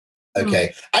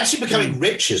 Okay. Actually becoming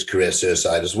rich is career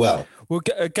suicide as well. Well,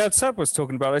 Gad Saab was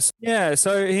talking about this. Yeah,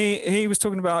 so he was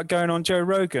talking about going on Joe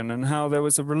Rogan and how there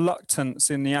was a reluctance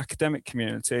in the academic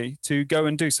community to go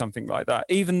and do something like that,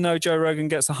 even though Joe Rogan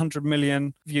gets 100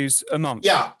 million views a month.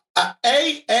 Yeah.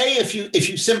 If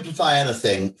you simplify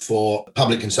anything for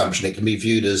public consumption, it can be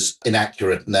viewed as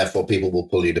inaccurate and therefore people will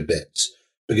pull you to bits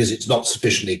because it's not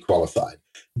sufficiently qualified.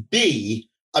 B,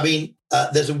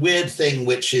 there's a weird thing,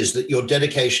 which is that your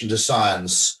dedication to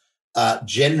science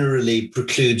generally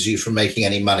precludes you from making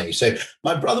any money. So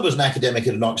my brother was an academic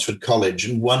at an Oxford college,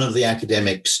 and one of the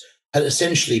academics had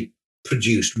essentially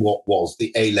produced what was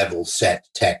the A-level set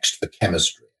text for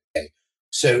chemistry. Okay?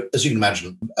 So as you can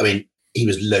imagine, he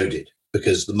was loaded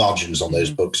because the margins on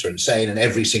those books are insane, and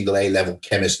every single A-level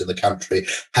chemist in the country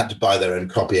had to buy their own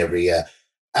copy every year.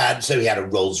 And so he had a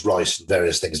Rolls Royce and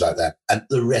various things like that. And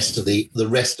the rest of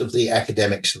the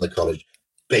academics in the college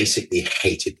basically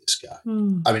hated this guy.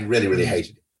 Really, really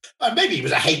hated him. Maybe he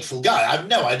was a hateful guy. I have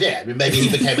no idea. Maybe he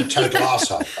became a total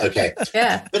asshole. Okay.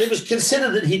 Yeah. But it was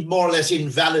considered that he'd more or less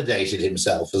invalidated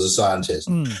himself as a scientist.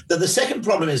 Then the second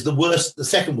problem is the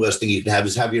second worst thing you can have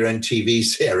is have your own TV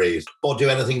series or do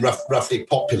anything roughly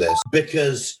populist,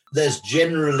 because there's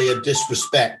generally a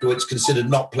disrespect, or it's considered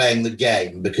not playing the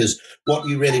game, because what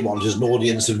you really want is an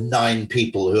audience of 9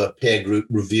 people who are peer group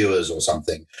reviewers or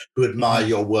something who admire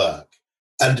your work.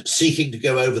 And seeking to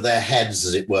go over their heads,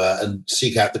 as it were, and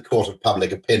seek out the court of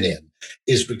public opinion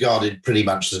is regarded pretty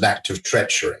much as an act of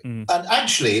treachery. And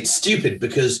actually, it's stupid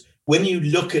because when you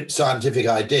look at scientific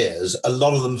ideas, a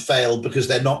lot of them fail because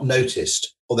they're not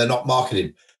noticed or they're not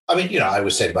marketed. I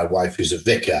always say to my wife, who's a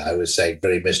vicar, I always say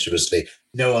very mischievously,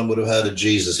 no one would have heard of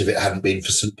Jesus if it hadn't been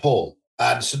for St. Paul.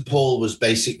 And St. Paul was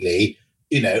basically...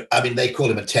 they call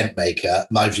him a tent maker.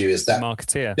 My view is that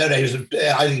marketeer. No,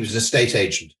 I think he was an estate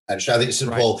agent. Actually, I think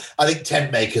St. Paul. I think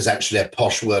tent maker is actually a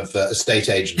posh word for estate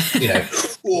agent.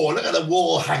 Look at the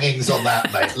wall hangings on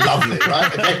that, mate. Lovely,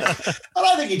 right? Okay. And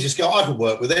I think he just go, I can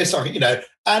work with this.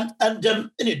 And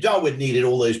Darwin needed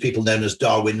all those people known as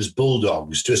Darwin's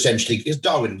bulldogs to essentially, because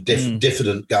Darwin,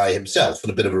 diffident guy himself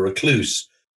and a bit of a recluse.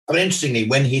 Interestingly,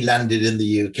 when he landed in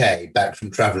the UK, back from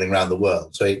traveling around the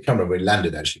world, so I can't remember where he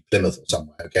landed, actually, Plymouth or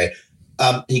somewhere, okay?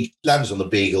 He lands on the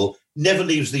Beagle, never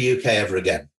leaves the UK ever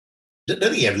again. Don't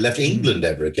think he ever left England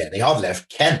ever again. He hardly left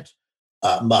Kent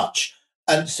much.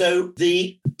 And so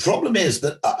the problem is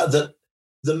that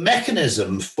the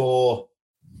mechanism for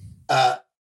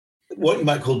what you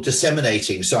might call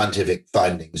disseminating scientific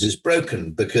findings is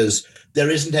broken because there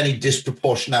isn't any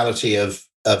disproportionality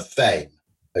of fame.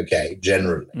 Okay,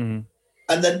 generally. And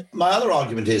then my other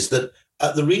argument is that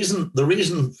the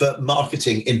reason for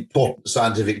marketing important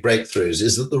scientific breakthroughs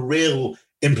is that the real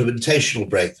implementational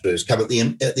breakthroughs come at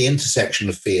the intersection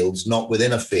of fields, not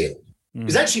within a field.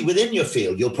 Because actually within your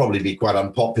field, you'll probably be quite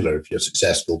unpopular if you're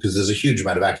successful because there's a huge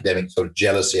amount of academic sort of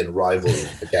jealousy and rivalry,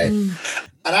 okay? And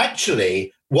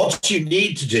actually, what you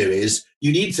need to do is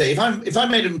you need to say, if I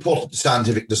made an important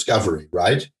scientific discovery,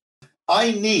 right,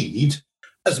 I need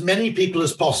as many people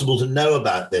as possible to know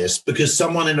about this because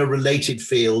someone in a related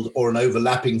field or an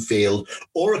overlapping field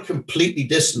or a completely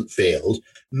distant field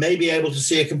may be able to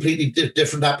see a completely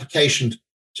different application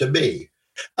to me.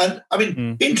 And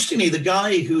interestingly, the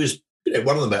guy who is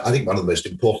one of the most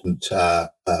important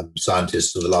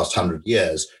scientists of the last 100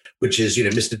 years, which is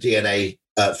Mr. DNA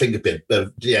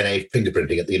DNA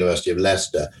fingerprinting at the University of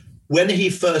Leicester, when he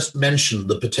first mentioned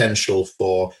the potential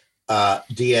for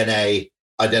DNA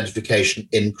identification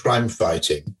in crime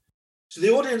fighting. So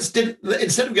the audience didn't,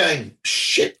 instead of going,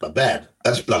 shit, my bad,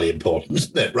 that's bloody important,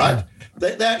 isn't it, right?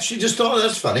 They actually just thought, oh,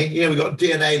 that's funny. We got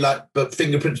DNA, but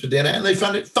fingerprints for DNA, and they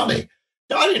found it funny.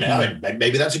 Now, I don't know, I mean,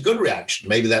 maybe that's a good reaction.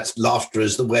 Maybe that's laughter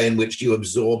is the way in which you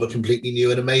absorb a completely new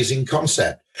and amazing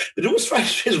concept. But it always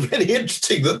strikes me as really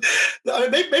interesting that,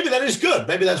 maybe that is good,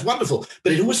 maybe that's wonderful,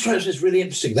 but it always strikes me as really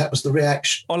interesting. That was the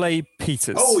reaction. Ole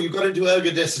Peters. Oh, you got into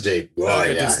ergodicity.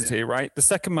 Ergodicity, right? The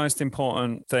second most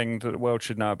important thing that the world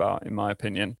should know about, in my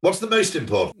opinion. What's the most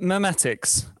important?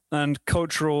 Memetics and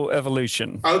cultural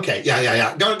evolution. Okay,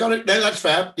 yeah. Got it. No, that's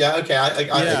fair. Yeah, okay.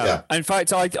 Yeah. In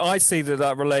fact, I see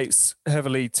that relates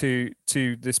heavily to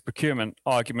this procurement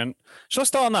argument. Shall I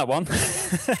start on that one?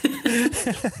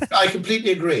 I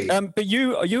completely agree. But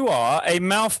you are a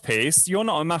mouthpiece. You're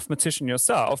not a mathematician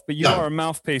yourself, but you are a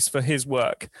mouthpiece for his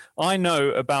work. I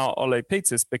know about Ole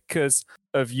Peters because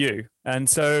of you. And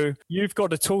so you've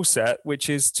got a tool set which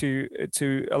is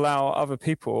to allow other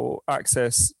people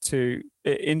access to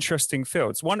interesting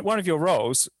fields. One of your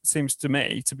roles seems to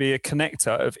me to be a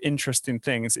connector of interesting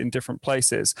things in different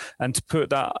places, and to put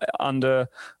that under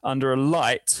a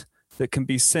light that can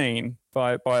be seen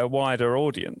by a wider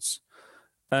audience.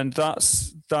 And that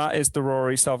is the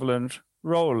Rory Sutherland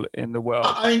role in the world.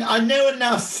 I know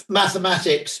enough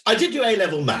mathematics. I did do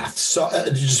A-level maths, so,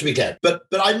 just to be clear, but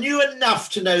I knew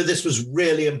enough to know this was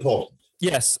really important.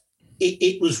 Yes.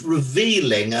 It was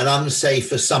revealing an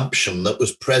unsafe assumption that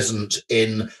was present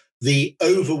in the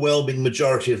overwhelming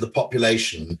majority of the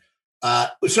population.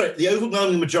 The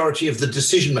overwhelming majority of the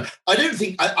decision. I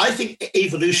think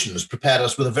evolution has prepared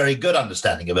us with a very good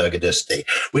understanding of ergodicity,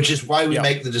 which is why we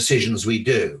make the decisions we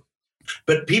do.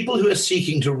 But people who are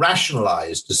seeking to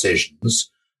rationalize decisions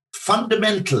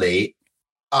fundamentally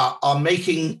are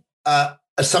making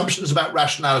assumptions about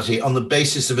rationality on the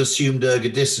basis of assumed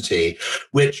ergodicity,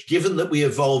 which, given that we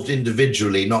evolved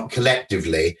individually, not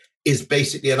collectively, is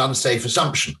basically an unsafe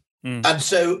assumption. And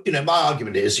so, my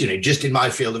argument is, just in my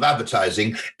field of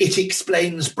advertising, it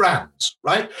explains brands,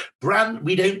 right?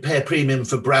 We don't pay a premium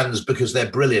for brands because they're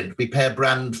brilliant. We pay a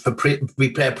premium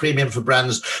for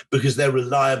brands because they're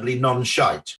reliably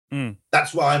non-shite.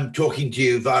 That's why I'm talking to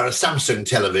you via a Samsung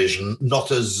television,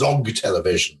 not a Zog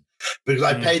television, because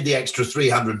I paid the extra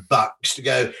 $300 to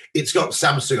go, it's got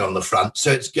Samsung on the front,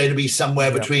 so it's going to be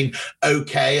somewhere between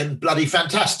okay and bloody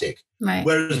fantastic. Right.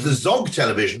 Whereas the Zog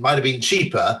television might have been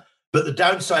cheaper, but the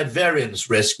downside variance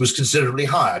risk was considerably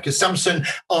higher because Samsung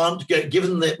aren't,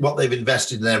 given what they've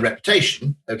invested in their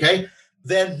reputation, okay,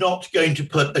 they're not going to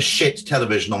put a shit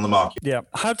television on the market. Yeah.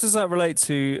 How does that relate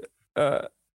to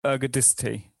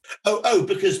ergodicity?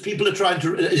 Because people are trying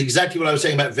to, exactly what I was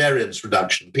saying about variance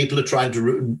reduction. People are trying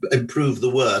to improve the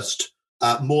worst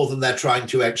more than they're trying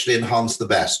to actually enhance the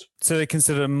best. So they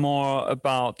consider more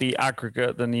about the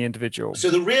aggregate than the individual. So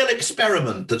the real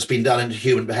experiment that's been done into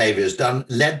human behavior is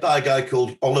led by a guy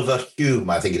called Oliver Hume,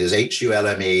 I think it is,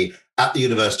 Hulme, at the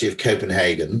University of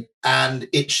Copenhagen. And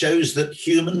it shows that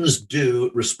humans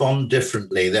do respond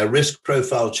differently. Their risk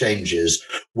profile changes,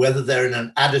 whether they're in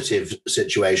an additive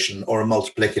situation or a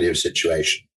multiplicative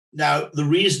situation. Now, the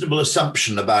reasonable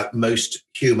assumption about most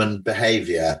human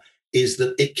behavior is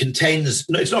that it contains,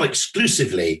 it's not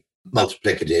exclusively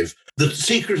multiplicative. The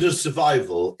secret of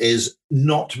survival is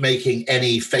not making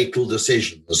any fatal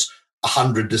decisions,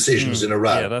 100 decisions in a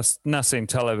row. Yeah, that's Nassim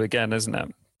Taleb again, isn't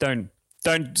it?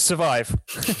 Don't survive.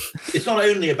 It's not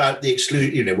only about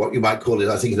the what you might call it,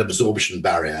 I think, an absorption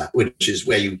barrier, which is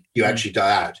where you actually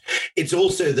die out. It's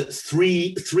also that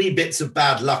three bits of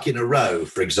bad luck in a row,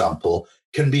 for example,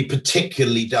 can be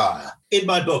particularly dire. In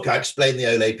my book, I explain the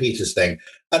Ole Peters thing.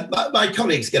 And my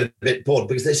colleagues get a bit bored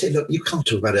because they say, look, you can't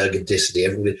talk about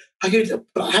ergodicity. I go, look,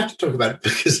 but I have to talk about it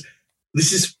because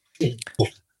this is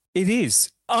important. It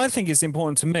is. I think it's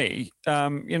important to me,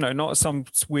 not some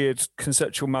weird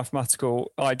conceptual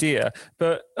mathematical idea.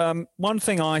 But one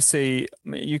thing I see,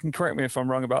 you can correct me if I'm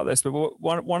wrong about this, but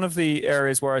one of the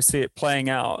areas where I see it playing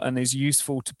out and is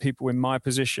useful to people in my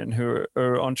position who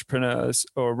are entrepreneurs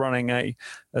or running a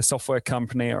software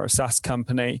company or a SaaS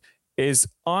company is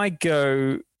I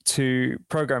go to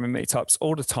programming meetups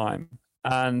all the time.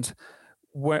 And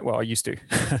I used to.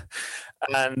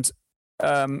 And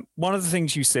one of the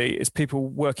things you see is people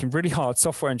working really hard,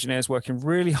 software engineers working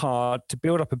really hard to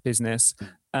build up a business.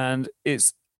 And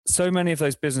it's so many of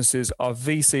those businesses are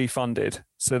VC funded.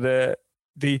 So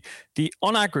the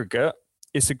on aggregate,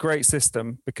 it's a great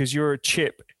system because you're a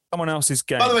chip someone else's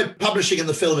game. By the way, publishing in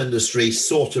the film industry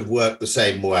sort of work the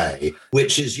same way,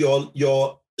 which is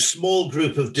your small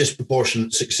group of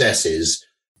disproportionate successes,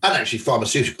 and actually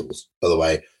pharmaceuticals, by the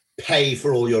way, pay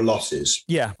for all your losses.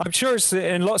 Yeah, I'm sure it's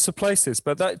in lots of places,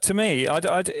 but that, to me,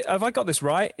 have I got this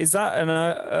right? Is that an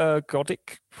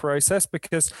ergodic process?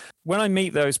 Because when I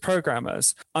meet those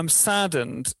programmers, I'm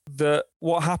saddened that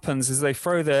what happens is they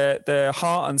throw their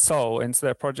heart and soul into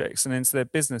their projects and into their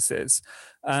businesses,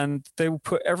 and they will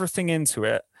put everything into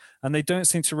it, and they don't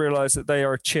seem to realize that they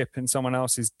are a chip in someone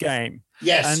else's game.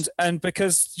 Yes. And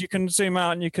because you can zoom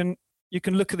out and you can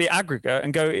look at the aggregate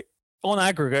and go, on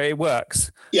aggregate, it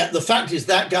works. Yeah, the fact is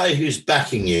that guy who's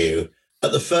backing you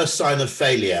at the first sign of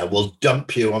failure will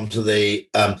dump you onto the...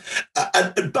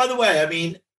 and by the way, I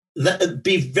mean,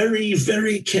 be very,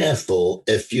 very careful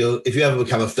if you ever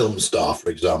become a film star,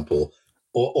 for example,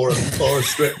 or a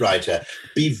script writer.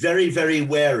 Be very, very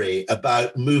wary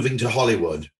about moving to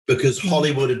Hollywood, because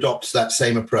Hollywood adopts that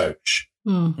same approach.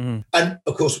 And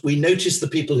of course, we notice the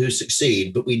people who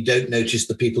succeed, but we don't notice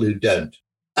the people who don't.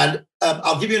 And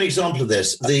I'll give you an example of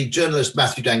this. The journalist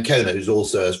Matthew D'Ancona, who's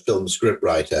also a film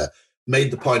scriptwriter, made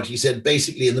the point. He said,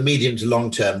 basically, in the medium to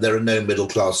long term, there are no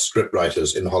middle-class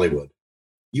scriptwriters in Hollywood.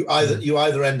 You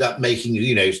either end up making,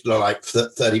 like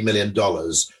 $30 million,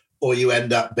 or you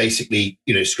end up basically,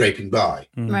 scraping by.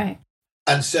 Right.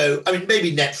 And so, I mean,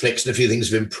 maybe Netflix and a few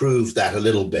things have improved that a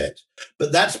little bit,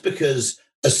 but that's because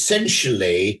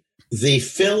essentially the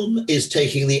film is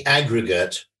taking the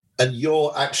aggregate and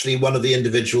you're actually one of the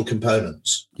individual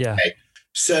components. Yeah. Okay?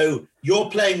 So you're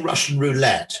playing Russian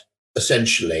roulette,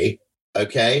 essentially,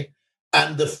 okay?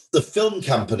 And the film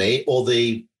company or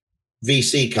the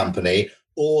VC company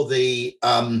or the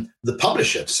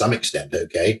publisher to some extent,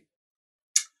 okay,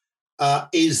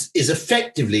 is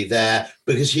effectively there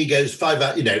because he goes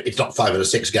it's not 5 out of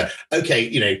 6 go,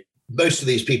 okay, most of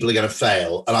these people are going to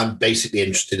fail, and I'm basically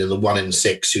interested in the 1 in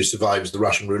 6 who survives the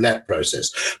Russian roulette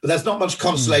process. But that's not much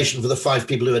consolation for the 5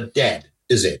 people who are dead,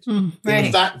 is it? Right.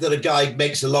 The fact that a guy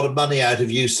makes a lot of money out of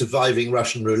you surviving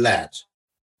Russian roulette,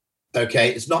 okay,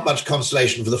 it's not much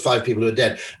consolation for the 5 people who are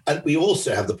dead. And we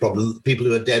also have the problem that the people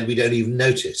who are dead, we don't even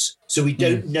notice. So we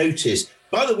don't notice.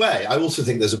 By the way, I also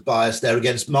think there's a bias there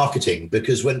against marketing,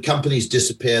 because when companies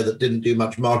disappear that didn't do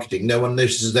much marketing, no one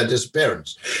notices their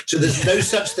disappearance. So there's no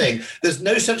such thing. There's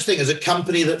no such thing as a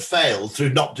company that failed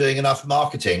through not doing enough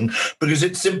marketing, because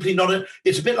it's simply not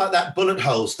it's a bit like that bullet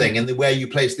holes thing in the way you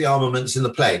place the armaments in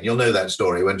the plane. You'll know that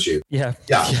story, won't you? Yeah.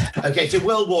 Okay, so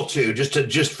World War II,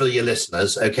 just for your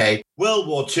listeners, okay, World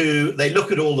War II, they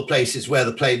look at all the places where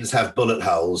the planes have bullet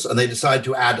holes and they decide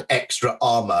to add extra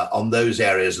armor on those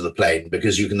areas of the plane,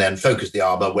 because you can then focus the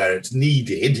armor where it's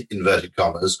needed, inverted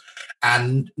commas,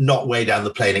 and not weigh down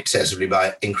the plane excessively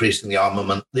by increasing the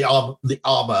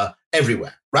armor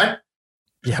everywhere, right?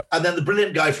 Yeah. And then the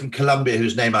brilliant guy from Columbia,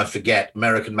 whose name I forget,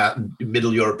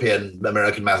 Middle European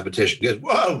American mathematician, goes,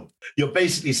 whoa, you're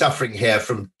basically suffering here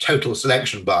from total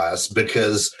selection bias,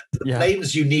 because the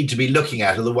planes you need to be looking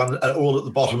at are all at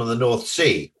the bottom of the North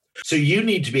Sea. So you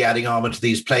need to be adding armor to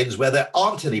these planes where there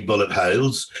aren't any bullet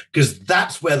holes, because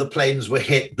that's where the planes were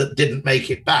hit that didn't make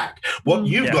it back. What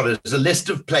you've got is a list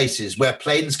of places where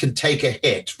planes can take a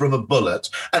hit from a bullet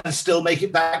and still make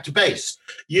it back to base.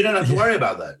 You don't have to worry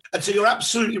about that. And so you're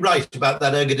absolutely right about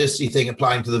that ergodicity thing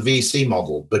applying to the VC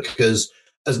model, because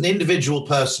as an individual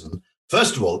person,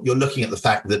 first of all, you're looking at the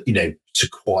fact that,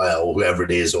 Sequoia or whoever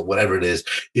it is or whatever it is,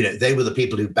 they were the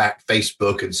people who backed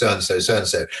Facebook and so and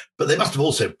so, but they must have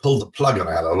also pulled the plug on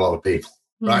a lot of people,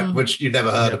 right? Which you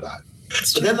never heard about.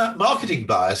 But then that marketing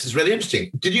bias is really interesting.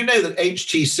 Did you know that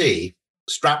HTC,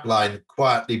 strapline,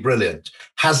 quietly brilliant,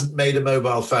 hasn't made a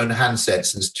mobile phone handset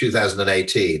since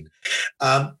 2018?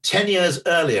 10 years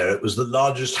earlier, it was the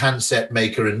largest handset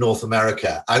maker in North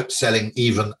America, outselling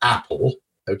even Apple.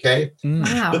 Okay.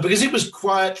 Wow. But because it was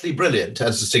quietly brilliant,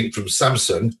 as distinct from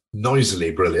Samsung,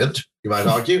 noisily brilliant, you might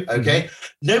argue, okay,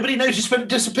 nobody noticed when it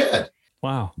disappeared.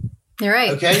 Wow. You're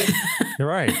right. Okay. You're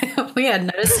right. We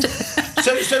hadn't noticed.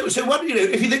 So what,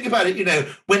 if you think about it,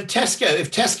 when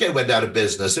if Tesco went out of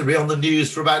business, it'd be on the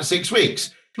news for about 6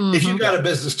 weeks. If you go out of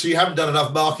business because you haven't done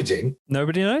enough marketing,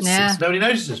 nobody notices. Yeah. Nobody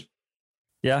notices.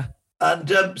 Yeah.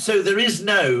 And so there is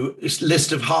no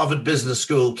list of Harvard Business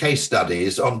School case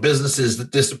studies on businesses that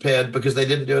disappeared because they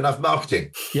didn't do enough marketing.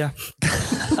 Yeah,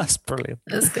 that's brilliant.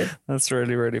 That's good. That's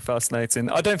really, really fascinating.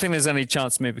 I don't think there's any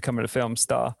chance of me becoming a film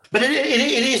star. But it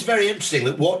is very interesting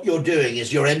that what you're doing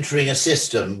is you're entering a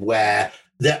system where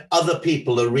other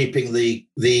people are reaping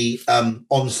the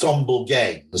ensemble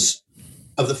gains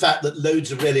of the fact that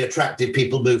loads of really attractive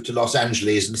people move to Los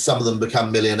Angeles and some of them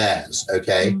become millionaires,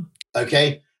 okay?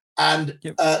 Okay? And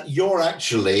you're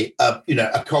actually,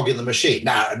 a cog in the machine.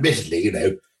 Now, admittedly,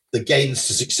 the gains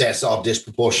to success are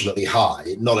disproportionately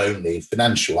high, not only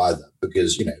financial either,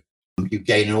 because, you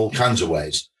gain in all kinds of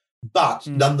ways. But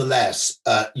nonetheless,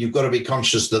 you've got to be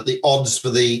conscious that the odds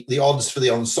for the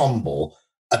ensemble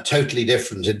are totally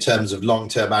different in terms of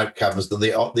long-term outcomes than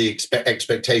the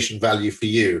expectation value for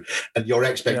you. And your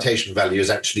expectation value is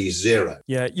actually zero.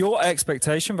 Yeah, your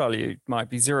expectation value might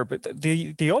be zero, but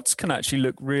the odds can actually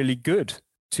look really good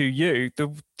to you.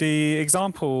 The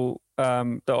example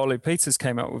that Ollie Peters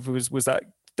came up with was that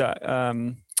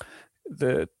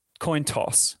the coin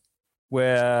toss,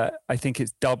 where I think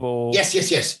it's double. Yes.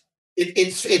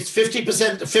 It's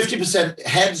 50%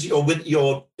 heads,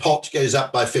 your pot goes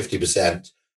up by 50%.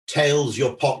 Tails,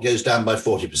 your pot goes down by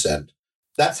 40%.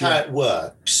 That's how it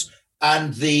works.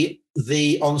 And the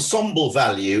ensemble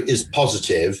value is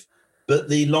positive, but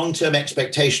the long-term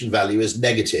expectation value is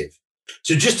negative.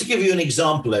 So just to give you an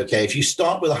example, okay, if you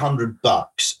start with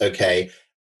 $100, okay,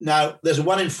 now there's a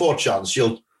 1 in 4 chance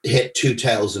you'll hit 2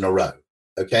 tails in a row,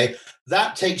 okay?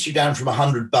 That takes you down from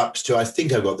 $100 to, I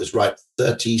think I got this right,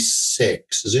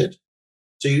 36, is it?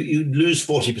 So you lose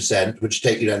 40%, which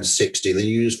take you down to 60. Then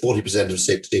you use 40% of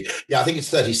 60. Yeah, I think it's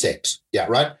 36. Yeah,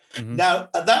 right? Mm-hmm. Now,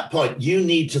 at that point, you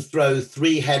need to throw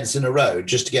 3 heads in a row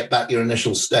just to get back your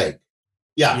initial stake.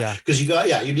 Yeah, because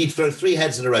you need to throw 3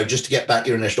 heads in a row just to get back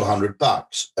your initial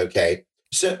 $100. Okay.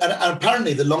 So, and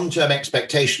apparently the long-term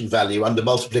expectation value under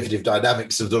multiplicative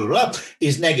dynamics of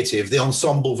is negative. The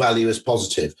ensemble value is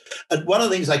positive. And one of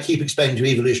the things I keep explaining to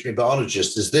evolutionary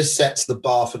biologists is this sets the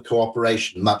bar for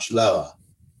cooperation much lower,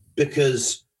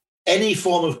 because any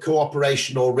form of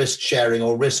cooperation or risk sharing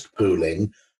or risk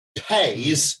pooling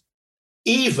pays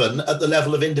even at the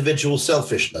level of individual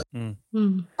selfishness.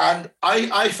 And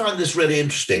I find this really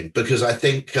interesting because I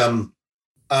think,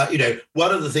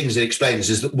 one of the things it explains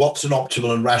is that what's an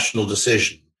optimal and rational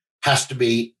decision has to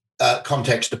be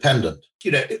context dependent.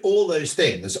 All those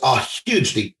things are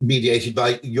hugely mediated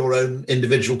by your own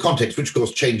individual context, which of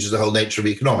course changes the whole nature of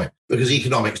economics, because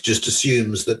economics just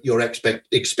assumes that your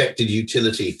expected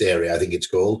utility theory, I think it's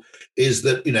called, is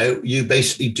that, you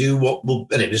basically do what will,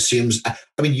 and it assumes,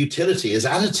 utility is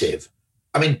additive.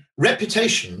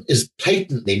 Reputation is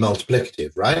patently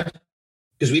multiplicative, right?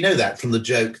 Because we know that from the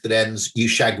joke that ends, you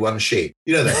shag one sheep.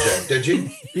 You know that joke, don't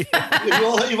you?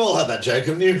 You've all heard that joke,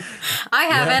 haven't you? I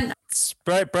haven't. Yeah. It's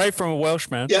brave from a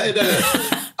Welshman. Yeah, no.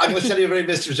 I'm going to tell you a very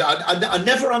mysterious joke. I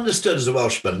never understood as a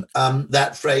Welshman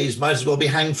that phrase, might as well be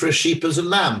hanged for a sheep as a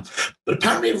lamb. But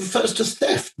apparently it refers to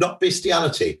theft, not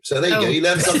bestiality. So there you go. You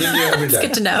learn something new every day. It's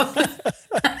good to know.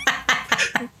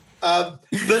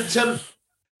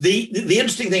 The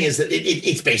interesting thing is that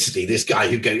it's basically this guy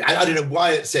who goes, I don't know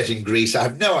why it's set in Greece. I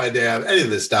have no idea any of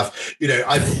this stuff.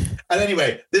 And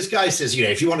anyway, this guy says,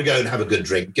 if you want to go and have a good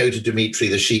drink, go to Dimitri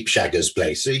the sheep shagger's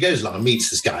place. So he goes along and meets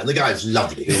this guy, and the guy's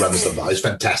lovely who runs the bar. He's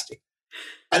fantastic.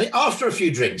 And after a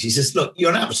few drinks, he says, look, you're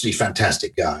an absolutely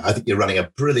fantastic guy. I think you're running a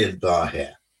brilliant bar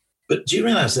here. But do you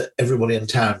realize that everybody in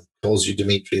town calls you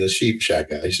Dimitri the sheep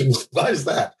shagger? He said, why is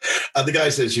that? And the guy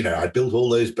says, I built all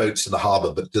those boats in the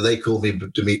harbour, but do they call me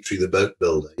Dimitri the boat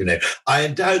builder? I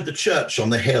endowed the church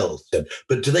on the hill,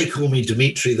 but do they call me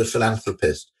Dimitri the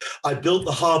philanthropist? I built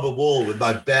the harbour wall with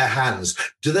my bare hands.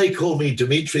 Do they call me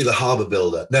Dimitri the harbour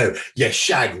builder? No, you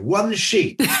shag one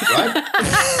sheep, right?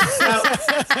 Now,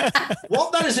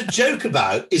 what that is a joke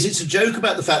about is it's a joke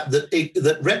about the fact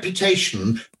that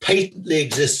reputation patently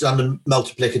exists under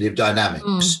multiplicative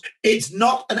dynamics. It's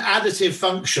not an additive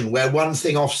function where one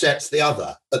thing offsets the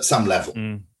other at some level.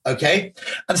 Okay?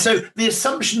 And so the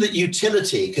assumption that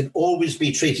utility can always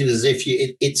be treated as if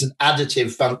it's an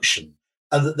additive function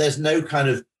and that there's no kind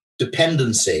of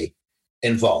dependency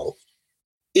involved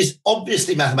is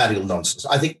obviously mathematical nonsense.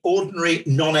 I think ordinary,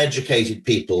 non-educated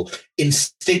people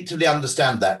instinctively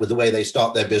understand that with the way they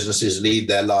start their businesses, lead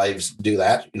their lives, do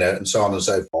that, and so on and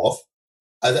so forth.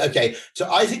 Okay,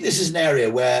 so I think this is an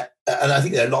area where, and I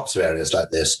think there are lots of areas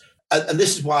like this, and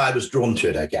this is why I was drawn to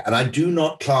it, okay, and I do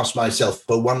not class myself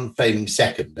for one flaming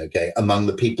second, okay, among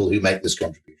the people who make this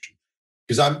contribution,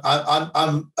 because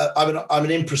I'm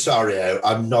an impresario,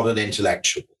 I'm not an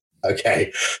intellectual,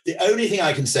 okay. The only thing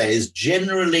I can say is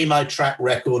generally my track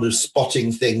record of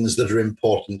spotting things that are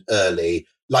important early,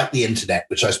 like the internet,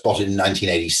 which I spotted in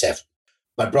 1987.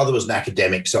 My brother was an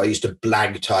academic, so I used to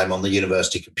blag time on the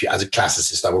university computer. As a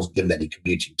classicist, I wasn't given any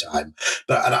commuting time.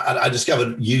 But I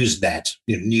discovered Usenet,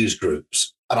 news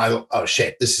groups, and I thought, oh,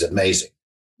 shit, this is amazing.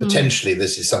 Potentially,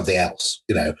 this is something else,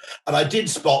 And I did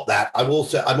spot that. I'm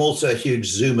also a huge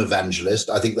Zoom evangelist.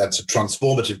 I think that's a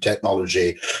transformative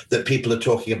technology that people are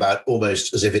talking about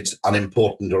almost as if it's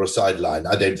unimportant or a sideline.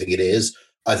 I don't think it is.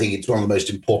 I think it's one of the most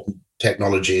important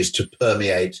technologies to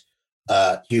permeate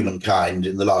humankind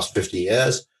in the last 50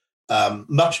 years.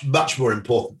 Much, much more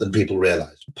important than people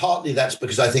realize. Partly that's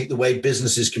because I think the way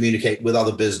businesses communicate with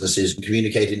other businesses,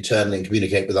 communicate internally and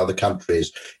communicate with other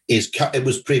countries, it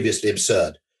was previously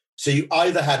absurd. So you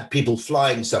either had people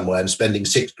flying somewhere and spending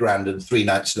 $6,000 and 3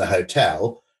 nights in a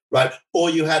hotel, right?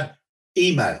 Or you had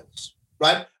emails,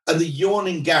 right? And the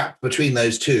yawning gap between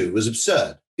those two was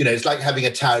absurd. It's like having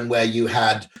a town where you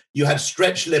had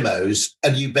stretch limos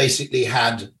and you basically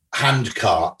had hand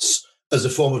carts as a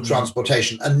form of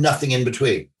transportation and nothing in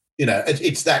between.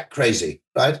 It's that crazy,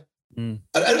 right? And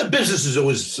business is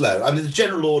always slow. I mean, the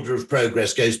general order of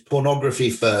progress goes pornography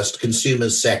first,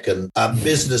 consumers second,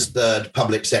 business third,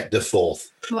 public sector fourth.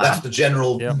 Wow. That's the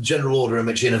general order in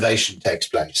which innovation takes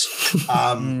place.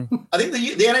 I think the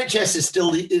NHS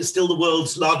is still the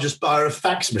world's largest buyer of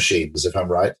fax machines, if I'm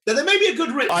right. Now, there may be a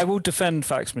good reason. I will defend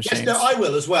fax machines. Yes, no, I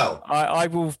will as well. I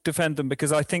will defend them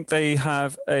because I think they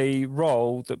have a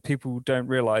role that people don't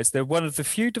realise. They're one of the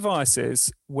few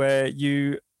devices where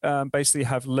you basically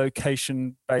have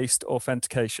location-based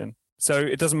authentication. So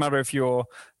it doesn't matter if you're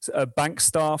a bank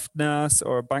staff nurse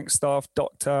or a bank staff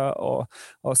doctor or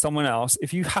someone else.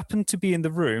 If you happen to be in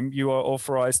the room, you are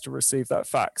authorized to receive that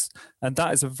fax. And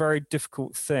that is a very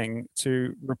difficult thing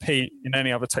to repeat in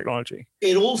any other technology.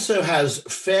 It also has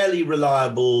fairly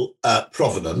reliable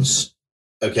provenance,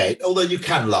 okay, although you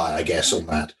can lie, I guess, on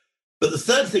that. But the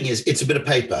third thing is it's a bit of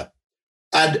paper.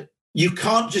 And you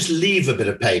can't just leave a bit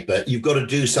of paper. You've got to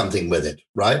do something with it,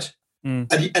 right?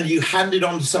 And you hand it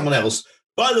on to someone else.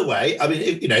 By the way, I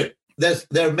mean,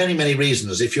 there are many, many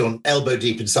reasons. If you're elbow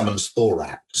deep in someone's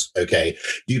thorax, okay,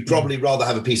 you'd probably rather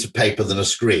have a piece of paper than a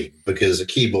screen because a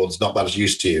keyboard's not much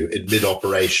use to you in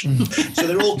mid-operation. So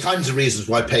there are all kinds of reasons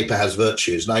why paper has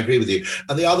virtues, and I agree with you.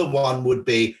 And the other one would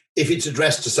be, if it's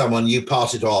addressed to someone, you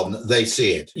pass it on, they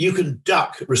see it. You can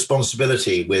duck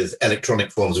responsibility with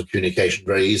electronic forms of communication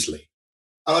very easily.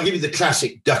 And I'll give you the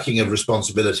classic ducking of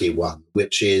responsibility one,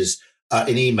 which is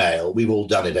in email. We've all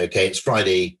done it, okay? It's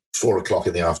Friday, 4:00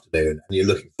 in the afternoon, and you're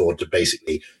looking forward to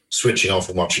basically switching off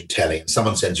and watching telly. And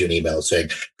someone sends you an email saying,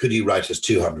 could you write us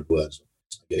 200 words?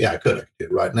 Yeah, I could do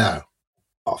it right now.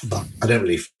 Oh, fuck. I don't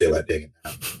really feel like doing it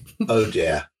now. Oh,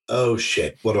 dear. Oh,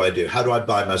 shit. What do? How do I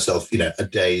buy myself, a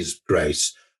day's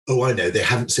grace? Oh, I know. They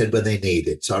haven't said when they need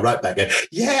it. So I write back,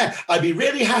 yeah, I'd be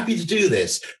really happy to do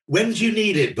this. When do you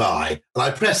need it by? And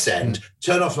I press send,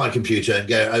 turn off my computer and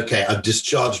go, okay, I've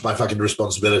discharged my fucking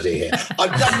responsibility here.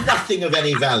 I've done nothing of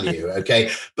any value, okay?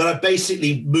 But I've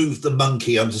basically moved the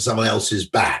monkey onto someone else's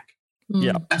back.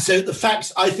 Yeah. And so the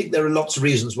fax, I think there are lots of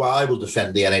reasons why I will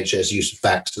defend the NHS use of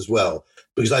fax as well,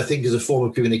 because I think as a form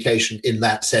of communication in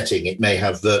that setting, it may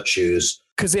have virtues.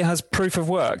 Because it has proof of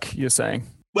work, you're saying?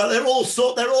 Well, there are all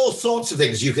sorts of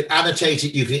things. You can annotate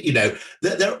it. You can,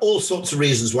 there are all sorts of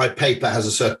reasons why paper has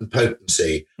a certain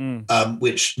potency,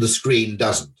 which the screen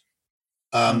doesn't.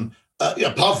 Apart from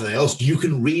anything else, you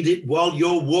can read it while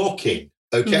you're walking.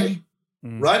 Okay,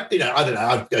 right? I don't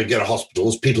know. I go to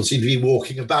hospitals. People seem to be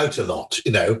walking about a lot.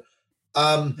 There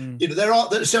are.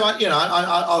 So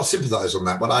I'll sympathise on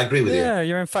that one. I agree with you. Yeah,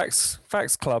 you're in fax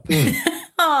club.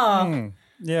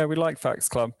 Yeah, we like Fax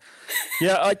Club.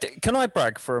 Yeah, can I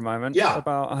brag for a moment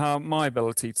about how my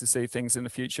ability to see things in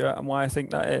the future and why I think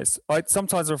that is? I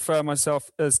sometimes refer myself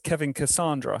as Kevin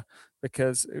Cassandra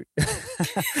because,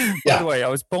 by the way, I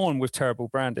was born with terrible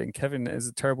branding. Kevin is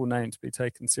a terrible name to be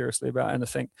taken seriously about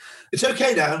anything. It's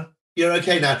okay now. You're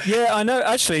okay now. Yeah, I know.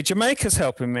 Actually, Jamaica's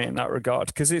helping me in that regard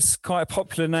because it's quite a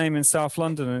popular name in South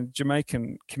London and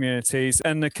Jamaican communities.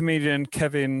 And the comedian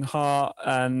Kevin Hart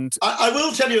and... I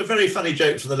will tell you a very funny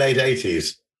joke from the late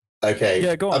 80s, okay,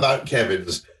 yeah, go on. About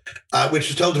Kevin's, which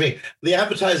was told to me. The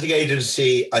advertising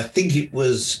agency, I think it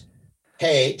was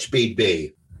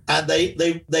KHBB, and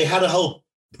they had a whole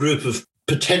group of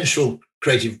potential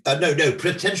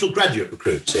potential graduate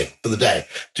recruits in for the day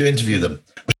to interview them.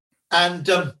 And...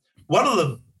 one of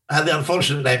them had the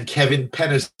unfortunate name Kevin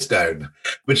Penistone,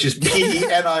 which is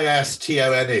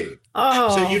Penistone.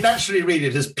 Oh. So you naturally read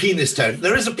it as Penistone.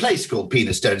 There is a place called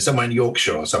Penistone somewhere in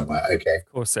Yorkshire or somewhere, okay? Of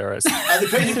course there is. And the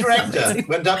creative director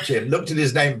went up to him, looked at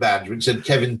his name badge, which said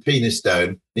Kevin Penistone.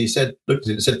 And he said, looked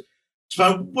at it and said, it's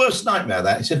my worst nightmare,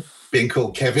 that. He said, being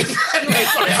called Kevin. Anyway,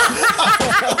 sorry.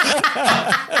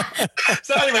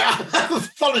 So anyway,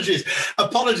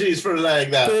 apologies for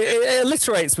relaying that. But it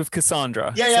alliterates with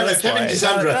Cassandra. Yeah, Kevin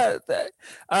Cassandra.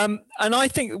 And I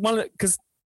think because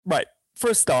right. For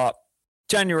a start,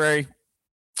 January,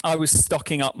 I was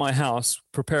stocking up my house,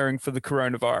 preparing for the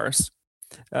coronavirus,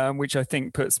 which I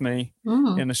think puts me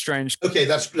in a strange. Okay,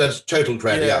 that's total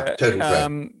credit. Yeah, total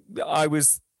credit. I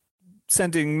was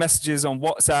sending messages on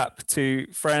WhatsApp to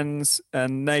friends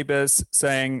and neighbors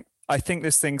saying, I think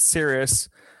this thing's serious.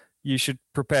 You should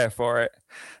prepare for it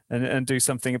and do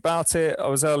something about it. I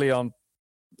was early on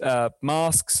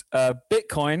masks.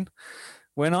 Bitcoin.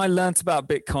 When I learnt about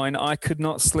Bitcoin, I could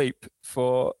not sleep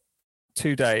for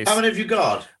 2 days. How many have you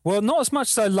got? Well, not as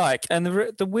much as I like. And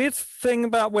the weird thing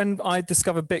about when I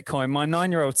discovered Bitcoin, my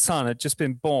 9-year-old son had just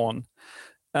been born.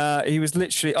 He was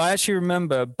literally, I actually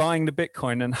remember buying the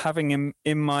Bitcoin and having him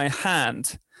in my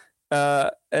hand.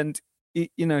 And, he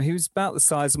was about the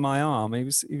size of my arm. He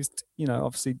was,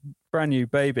 obviously brand new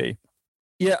baby.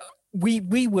 Yeah, we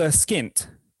were skint.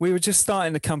 We were just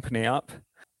starting the company up.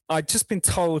 I'd just been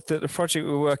told that the project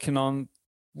we were working on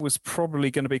was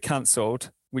probably going to be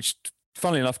cancelled, which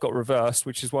funnily enough got reversed,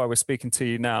 which is why we're speaking to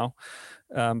you now,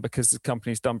 because the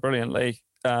company's done brilliantly,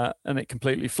 and it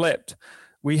completely flipped.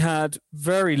 We had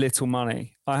very little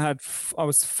money. I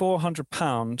was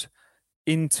 £400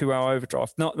 into our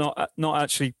overdraft. Not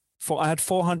actually. I had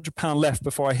 £400 left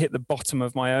before I hit the bottom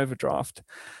of my overdraft,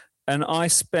 and I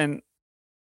spent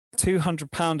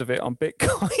 £200 of it on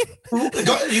Bitcoin.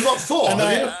 You got four?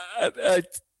 No.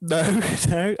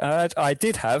 I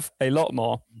did have a lot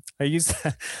more. I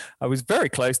was very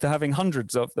close to having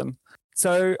hundreds of them.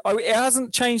 So it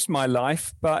hasn't changed my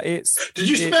life, but it's. Did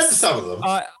you spend some of them?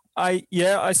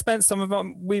 I spent some of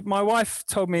them. My wife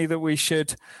told me that we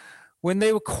should, when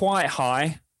they were quite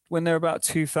high, when they were about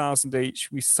 2,000 each,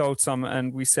 we sold some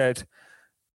and we said,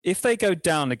 if they go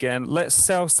down again, let's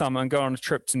sell some and go on a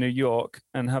trip to New York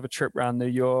and have a trip around New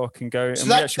York and go. So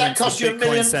and that cost you £1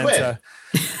 million quid.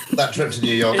 That trip to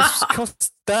New York.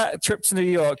 That trip to New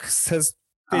York has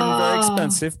been very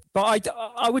expensive, but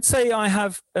I would say I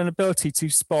have an ability to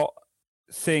spot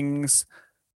things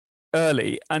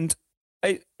early, and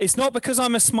it's not because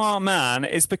I'm a smart man.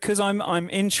 It's because I'm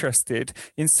interested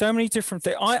in so many different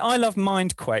things. I love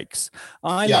Mindquakes.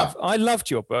 I loved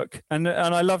your book, and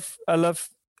I love a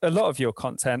lot of your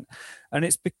content, and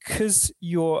it's because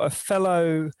you're a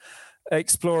fellow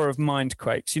explorer of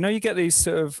Mindquakes. You get these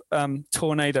sort of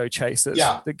tornado chasers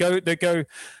that go.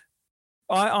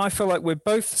 I feel like we're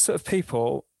both sort of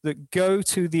people that go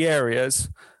to the areas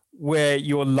where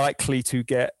you're likely to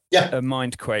get a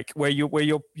mindquake, where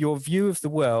your view of the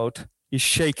world is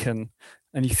shaken,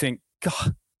 and you think,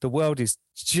 God, the world is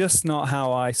just not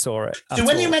how I saw it. So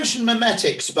when you mention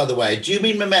memetics, by the way, do you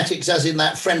mean memetics as in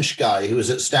that French guy who was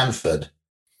at Stanford?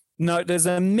 No, there's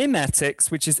a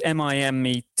mimetics, which is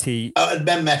M-I-M-E-T. Oh, and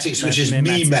memetics, which is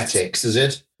memetics, is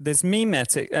it? There's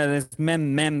memetic, there's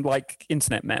mem like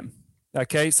internet mem.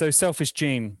 Okay, so selfish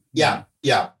gene. Yeah.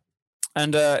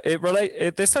 And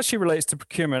this actually relates to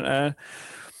procurement.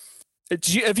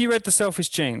 Have you read The Selfish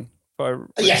Gene by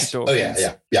Richard Yes. Dawkins?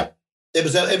 Oh yeah.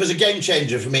 It was a game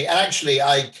changer for me. And actually,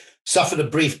 I suffered a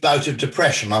brief bout of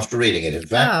depression after reading it, in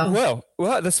fact. Oh.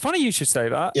 Well, that's funny you should say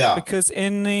that. Yeah. Because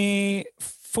in the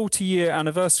 40-year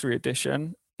anniversary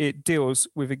edition, it deals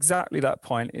with exactly that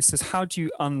point. It says, how do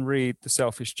you unread the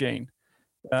selfish gene?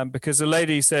 Because a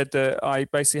lady said that I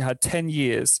basically had 10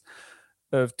 years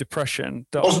of depression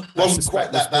that wasn't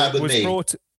quite that bad with me.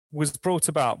 Was brought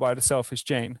about by the selfish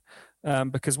gene.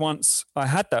 Because once I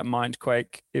had that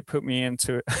mindquake, it put me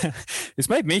into it's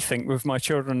made me think with my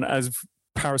children as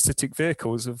parasitic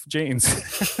vehicles of genes.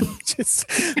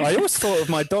 I always thought of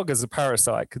my dog as a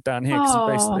parasite down here,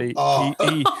 because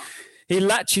basically he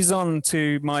latches on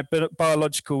to my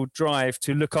biological drive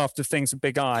to look after things with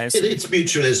big eyes. It's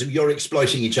mutualism. You're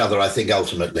exploiting each other, I think,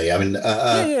 ultimately. I mean,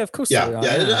 of course. Yeah.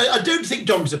 I don't think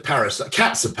dogs are parasites.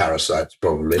 Cats are parasites,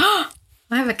 probably.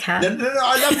 I have a cat. No,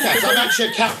 I love cats. I'm actually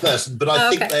a cat person, but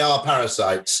I think they are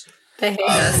parasites. They hate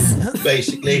us.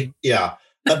 Basically, yeah.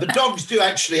 But dogs do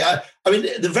actually. I mean,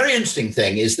 the very interesting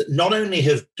thing is that not only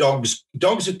have dogs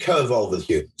have co-evolved with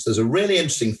humans. There's a really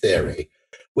interesting theory,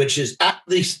 which is at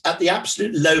the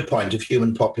absolute low point of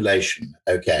human population,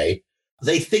 okay,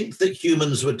 they think that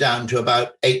humans were down to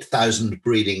about 8,000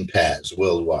 breeding pairs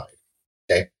worldwide,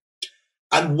 okay?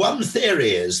 And one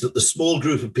theory is that the small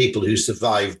group of people who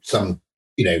survived some,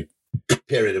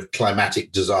 period of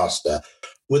climatic disaster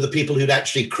were the people who'd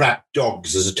actually cracked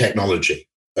dogs as a technology,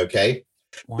 okay?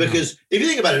 Wow. Because if you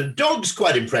think about it, a dog's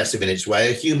quite impressive in its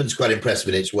way, a human's quite impressive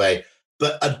in its way,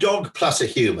 but a dog plus a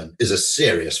human is a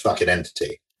serious fucking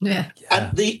entity. Yeah.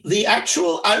 And the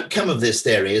actual outcome of this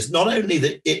theory is not only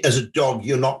that as a dog,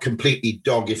 you're not completely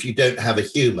dog if you don't have a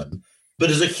human, But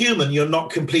as a human, you're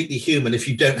not completely human if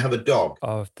you don't have a dog.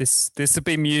 Oh, this would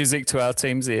be music to our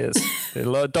team's ears. A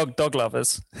lot of dog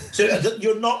lovers. So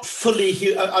you're not fully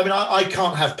human. I mean, I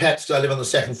can't have pets. I live on the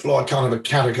second floor. I can't have a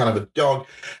cat. I can't have a dog.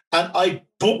 And I,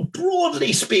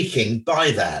 broadly speaking, buy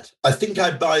that. I think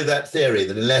I buy that theory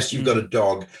that unless you've got a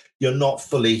dog, you're not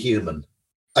fully human.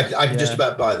 I can just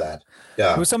about buy that.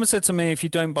 Yeah. Well, someone said to me, if you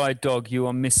don't buy a dog, you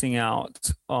are missing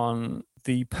out on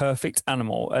the perfect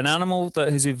animal, an animal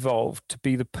that has evolved to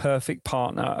be the perfect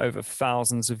partner over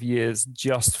thousands of years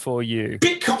just for you.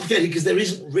 Bit complicated because there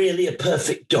isn't really a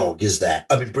perfect dog, is there?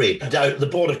 I mean, breed. The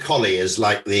Border Collie is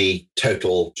like the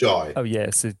total joy. Oh, yeah,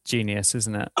 it's a genius,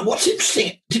 isn't it? And what's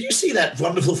interesting, did you see that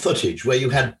wonderful footage where you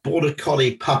had Border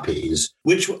Collie puppies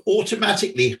which were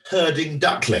automatically herding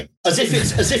duckling? As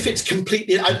if it's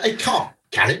completely, it can't.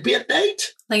 Can it be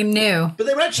innate? Like new. But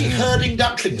they were actually herding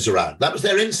ducklings around. That was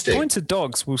their instinct. Pointed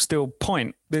dogs will still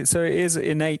point. So it is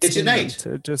innate. It's innate.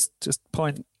 To just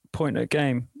point at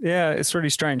game. Yeah, it's really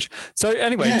strange. So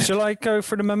anyway, shall I go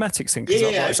for the memetics thing? Because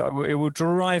otherwise it will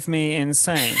drive me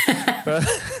insane. But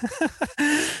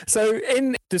so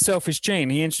in The Selfish Gene,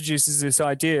 he introduces this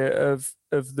idea of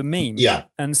the meme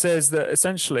and says that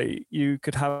essentially you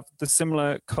could have the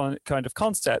similar kind of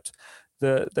concept,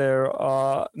 that there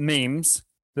are memes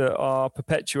that are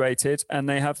perpetuated and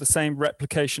they have the same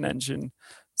replication engine.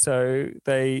 So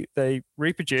they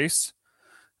reproduce,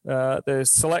 there's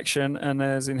selection and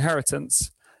there's inheritance.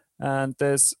 And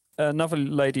there's another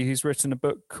lady who's written a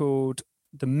book called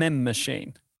The Meme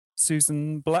Machine,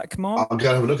 Susan Blackmore. I'm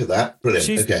going to have a look at that. Brilliant.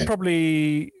 She's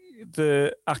probably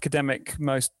the academic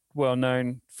most well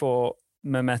known for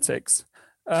memetics.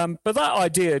 But that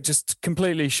idea just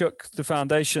completely shook the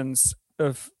foundations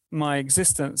of my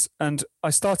existence, and I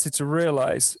started to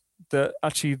realize that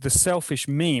actually the selfish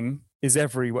meme is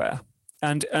everywhere,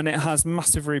 and it has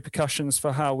massive repercussions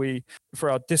for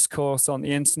our discourse on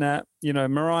the internet. You know,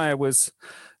 Mariah was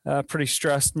pretty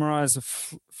stressed. Mariah's a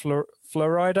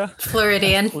Floridian.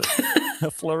 A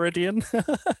Floridian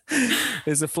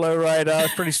is a flow rider,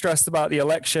 pretty stressed about the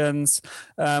elections.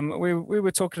 We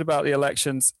were talking about the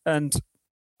elections, and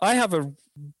I have a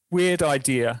weird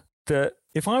idea that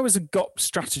if I was a GOP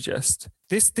strategist,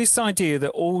 this idea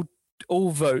that all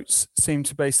votes seem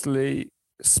to basically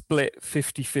split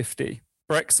 50-50.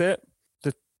 Brexit,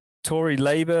 the Tory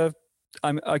Labour,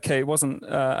 it wasn't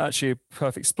actually a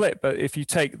perfect split, but if you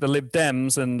take the Lib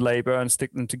Dems and Labour and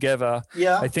stick them together,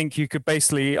 I think you could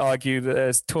basically argue that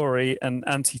there's Tory and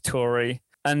anti-Tory.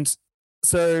 And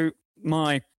so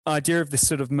my idea of this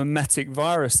sort of memetic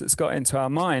virus that's got into our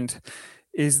mind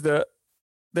is that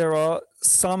there are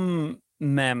some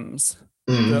memes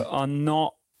that are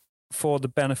not for the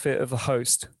benefit of the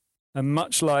host. And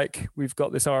much like we've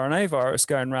got this RNA virus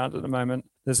going around at the moment,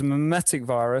 there's a memetic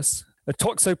virus, a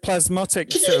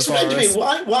toxoplasmotic Can you explain to me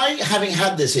why, having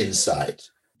had this insight,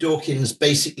 Dawkins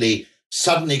basically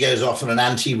suddenly goes off on an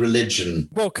anti-religion?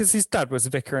 Well, because his dad was a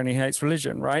vicar and he hates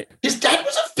religion, right? His dad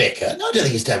was a vicar? No, I don't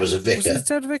think his dad was a vicar. Was his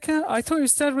dad a vicar? I thought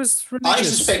his dad was religious. I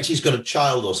suspect he's got a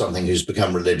child or something who's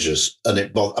become religious, but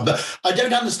I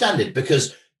don't understand it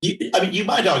because you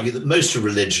might argue that most of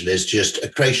religion is just a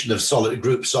creation of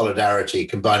group solidarity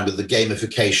combined with the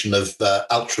gamification of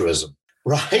altruism,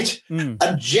 right?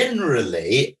 And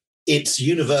generally, its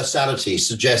universality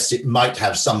suggests it might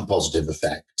have some positive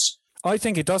effects. I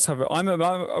think it does have it. Mariah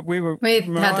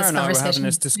and I were having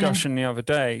this discussion the other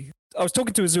day. I was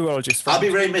talking to a zoologist. I'll be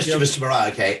very mischievous to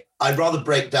Mariah, okay? I'd rather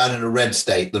break down in a red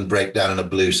state than break down in a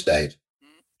blue state.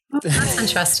 That's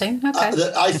interesting.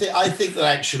 Okay. I think that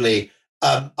actually...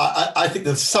 I think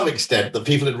that to some extent that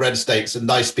people in red states are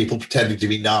nice people pretending to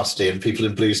be nasty, and people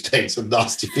in blue states are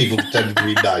nasty people pretending to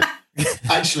be nice.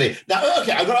 Actually, now,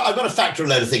 okay, I've got to factor a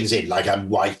load of things in, like I'm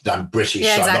white and I'm British.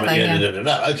 Yeah, exactly.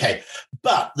 No. Okay,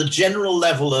 but the general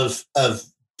level of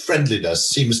friendliness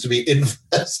seems to be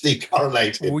inversely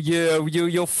correlated. Well,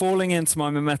 you're falling into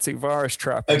my memetic virus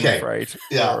trap, I'm afraid.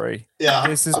 Sorry. Yeah.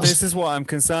 This is what I'm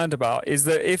concerned about, is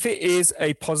that if it is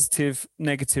a positive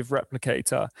negative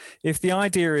replicator, if the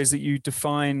idea is that you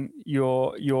define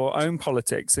your own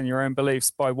politics and your own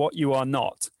beliefs by what you are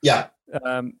not. Yeah.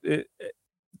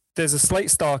 There's a Slate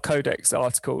Star Codex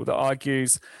article that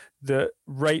argues that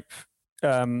rape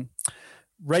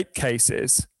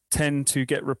cases tend to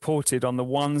get reported on the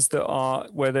ones that are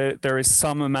where there is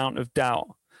some amount of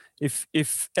doubt.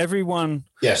 If everyone,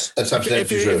 yes, that's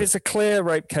absolutely true. If it's a clear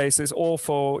rape case, it's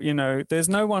awful. There's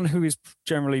no one who is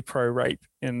generally pro-rape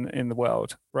in the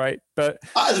world, right? But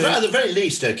at the very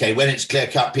least, okay, when it's clear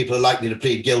cut, people are likely to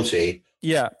plead guilty.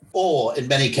 Yeah. Or in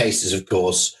many cases, of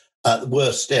course,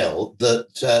 Worse still,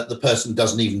 that the person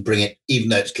doesn't even bring it, even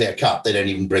though it's clear cut, they don't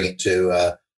even bring it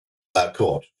to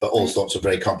court for all sorts of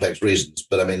very complex reasons.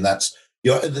 But I mean, this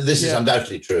is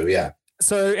undoubtedly true, yeah.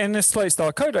 So in this Slate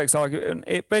Star Codex argument,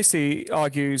 it basically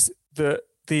argues that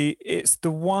it's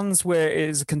the ones where it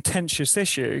is a contentious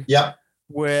issue,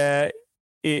 where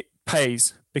it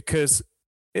pays, because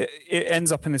it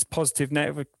ends up in this positive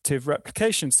negative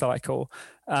replication cycle,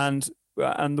 and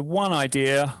the one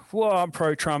idea, well, I'm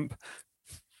pro-Trump,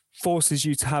 forces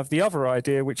you to have the other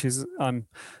idea, which is I'm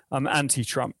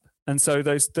anti-Trump. And so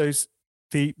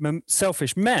the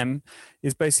selfish mem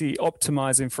is basically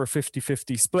optimizing for a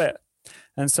 50-50 split.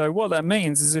 And so what that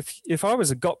means is if I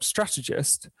was a GOP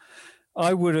strategist,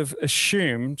 I would have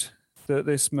assumed that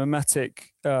this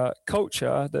mimetic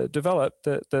culture that developed,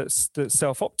 that's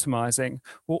self-optimizing,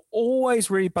 will always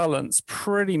rebalance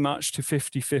pretty much to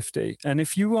 50-50. And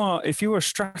if you are a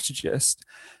strategist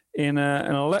in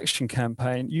an election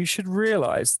campaign, you should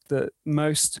realize that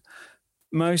most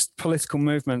political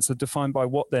movements are defined by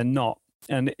what they're not.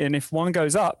 And if one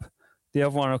goes up, the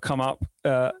other one will come up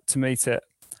to meet it.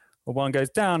 Or one goes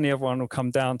down, the other one will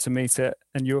come down to meet it.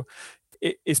 And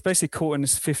it's basically caught in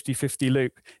this 50-50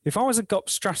 loop. If I was a GOP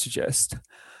strategist,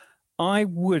 I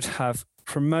would have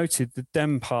promoted the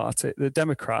Democrats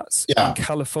in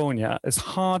California as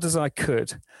hard as I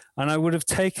could. And I would have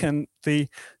taken the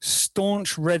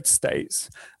staunch red states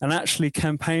and actually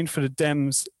campaigned for the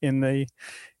Dems in the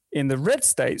red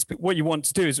states. But what you want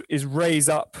to do is raise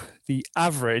up the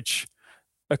average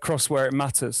across where it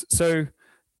matters. So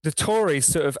the Tories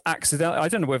sort of accidentally, I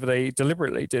don't know whether they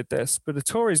deliberately did this, but the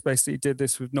Tories basically did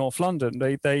this with North London.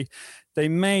 They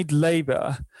made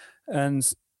Labour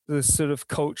and the sort of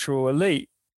cultural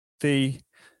elite the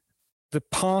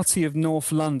party of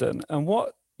North London. And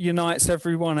what unites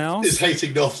everyone else is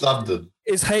hating North London.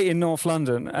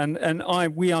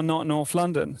 And we are not North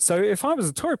London. So if I was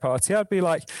a Tory party, I'd be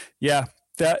like, yeah,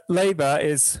 that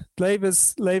Labour's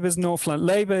North London.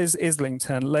 Labour is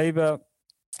Islington. Labour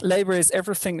is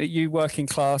everything that you working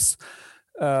class,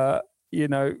 from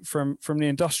the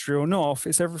industrial north,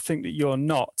 it's everything that you're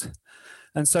not.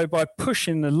 And so by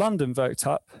pushing the London vote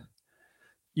up,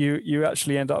 you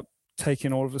actually end up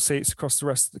taking all of the seats across the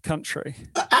rest of the country.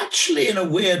 Actually, in a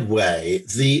weird way,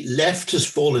 the left has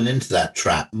fallen into that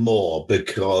trap more,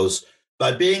 because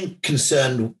by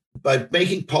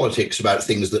making politics about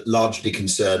things that largely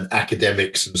concern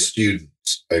academics and students,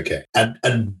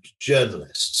 and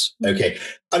journalists,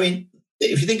 I mean,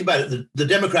 if you think about it, the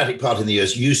Democratic Party in the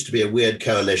US used to be a weird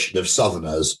coalition of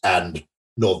Southerners and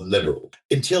Northern liberals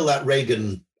until that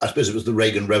I suppose it was the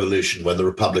Reagan Revolution, when the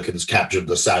Republicans captured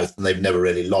the South, and they've never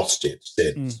really lost it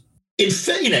since. In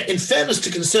fairness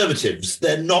to conservatives,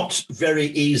 they're not very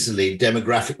easily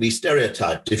demographically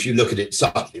stereotyped if you look at it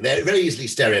subtly. They're very easily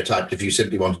stereotyped if you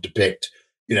simply want to depict,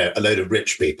 a load of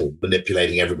rich people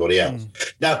manipulating everybody else.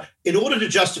 Now, in order to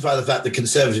justify the fact that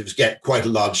conservatives get quite a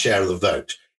large share of the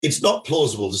vote, it's not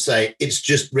plausible to say it's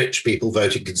just rich people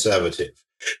voting conservative.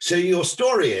 So your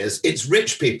story is it's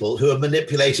rich people who are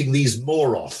manipulating these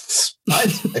morons,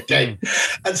 right?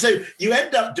 And so you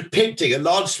end up depicting a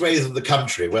large swathe of the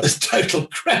country where there's total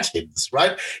cretins,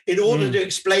 right? In order to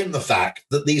explain the fact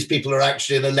that these people are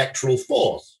actually an electoral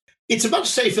force. It's a much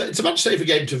safer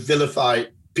game to vilify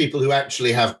people who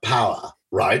actually have power,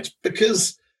 right?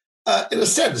 Because in a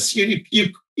sense, so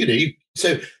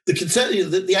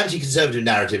the anti-conservative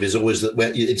narrative is always that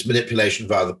it's manipulation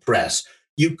via the press.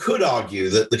 You could argue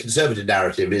that the conservative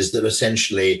narrative is that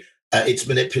essentially it's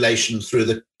manipulation through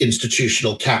the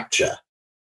institutional capture,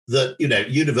 that,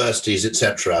 universities,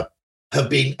 etc., have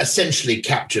been essentially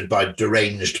captured by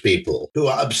deranged people who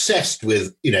are obsessed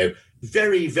with,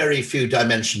 very, very few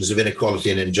dimensions of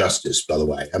inequality and injustice, by the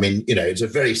way. I mean, it's a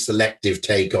very selective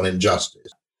take on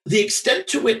injustice. The extent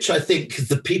to which I think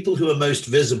the people who are most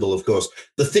visible, of course,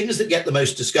 the things that get the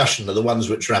most discussion are the ones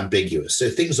which are ambiguous. So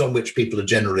things on which people are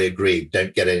generally agreed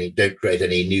don't create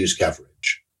any news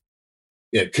coverage.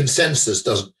 Consensus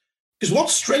doesn't. Because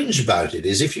what's strange about it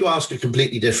is if you ask a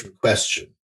completely different question,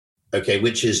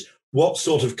 which is what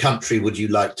sort of country would you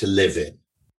like to live in?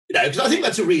 Because I think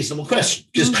that's a reasonable question,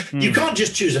 because you can't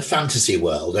just choose a fantasy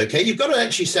world, You've got to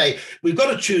actually say, we've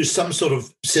got to choose some sort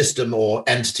of system or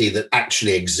entity that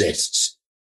actually exists,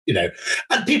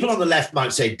 And people on the left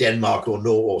might say Denmark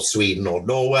or Sweden or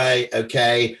Norway,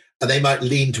 and they might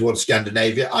lean towards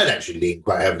Scandinavia. I'd actually lean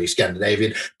quite heavily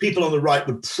Scandinavian. People on the right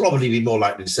would probably be more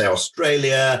likely to say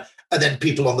Australia, and then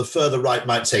people on the further right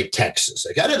might say Texas,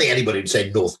 I don't think anybody would say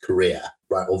North Korea,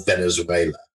 right, or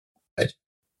Venezuela.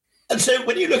 And so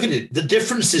when you look at it, the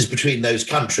differences between those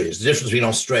countries, the difference between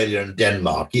Australia and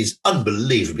Denmark is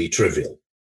unbelievably trivial.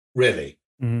 really.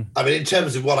 Mm. I mean, in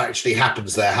terms of what actually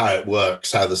happens there, how it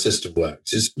works, how the system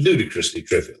works, is ludicrously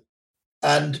trivial.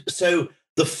 And so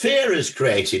the fear is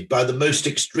created by the most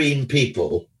extreme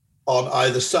people on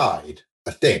either side,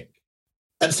 I think.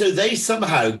 And so they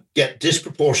somehow get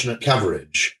disproportionate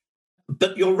coverage.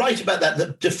 But you're right about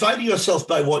that defining yourself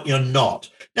by what you're not.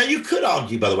 Now, you could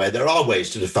argue, by the way, there are ways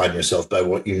to define yourself by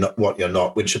what you're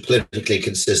not, which are politically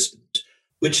consistent,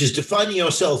 which is defining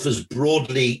yourself as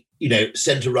broadly,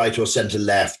 centre-right or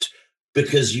centre-left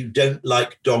because you don't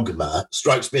like dogma,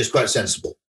 strikes me as quite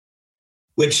sensible.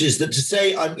 Which is that to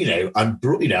say I'm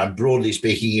broadly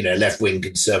speaking, left-wing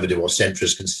conservative or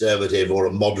centrist conservative or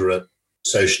a moderate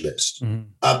socialist.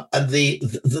 Mm-hmm. And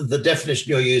the definition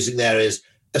you're using there is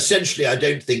essentially, I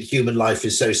don't think human life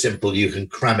is so simple you can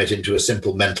cram it into a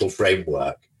simple mental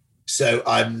framework. So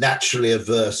I'm naturally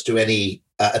averse to any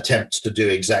attempts to do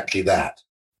exactly that.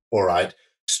 All right,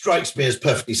 strikes me as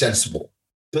perfectly sensible.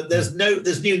 But there's no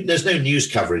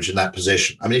news coverage in that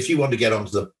position. I mean, if you want to get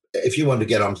onto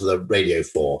the Radio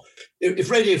 4, if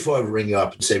Radio 4 ever ring you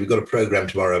up and say, we've got a program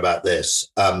tomorrow about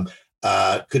this,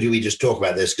 could we just talk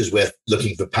about this because we're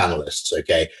looking for panelists,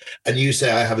 okay? And you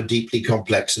say, I have a deeply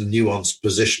complex and nuanced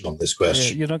position on this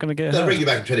question. Yeah, you're not going to get They'll hurt. ring you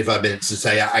back in 25 minutes and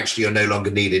say, actually, you're no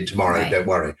longer needed tomorrow, Don't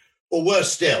worry. Or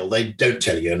worse still, they don't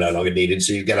tell you you're no longer needed,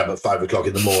 so you get up at 5 o'clock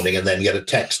in the morning and then get a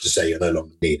text to say you're no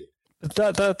longer needed.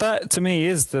 That to me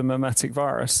is the mimetic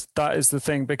virus. That is the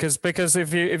thing, because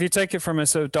if you take it from a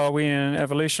sort of Darwinian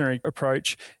evolutionary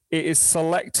approach, it is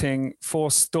selecting for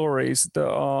stories that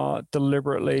are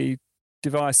deliberately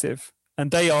divisive, and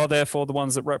they are therefore the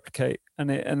ones that replicate, and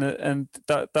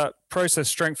that process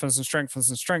strengthens and strengthens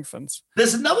and strengthens.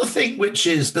 There's another thing which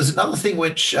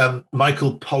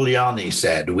Michael Polanyi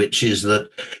said, which is that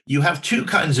you have two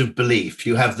kinds of belief.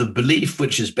 You have the belief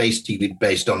which is basically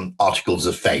based on articles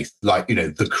of faith, like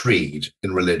the creed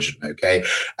in religion, okay,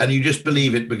 and you just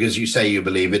believe it because you say you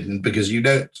believe it, and because you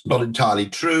know it's not entirely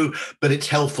true, but it's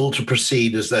helpful to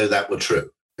proceed as though that were true,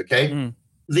 okay. Mm.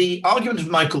 The argument of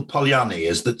Michael Polanyi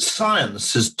is that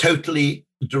science has totally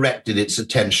directed its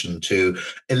attention to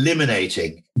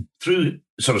eliminating, through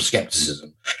sort of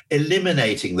skepticism,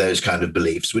 eliminating those kind of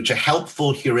beliefs, which are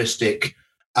helpful, heuristic,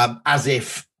 as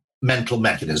if mental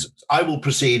mechanisms. I will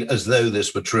proceed as though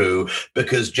this were true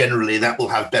because generally that will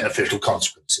have beneficial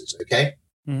consequences, okay?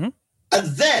 Mm-hmm. And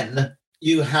then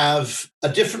you have a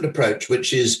different approach,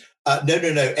 which is, no,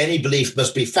 any belief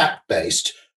must be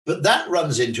fact-based. But that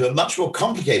runs into a much more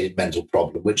complicated mental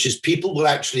problem, which is people will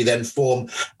actually then form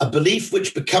a belief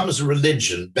which becomes a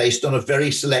religion based on a very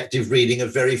selective reading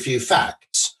of very few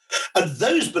facts. And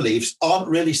those beliefs aren't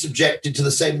really subjected to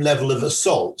the same level of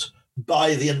assault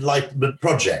by the Enlightenment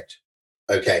project.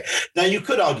 Okay. Now, you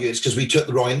could argue it's because we took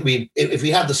the wrong... if we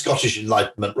had the Scottish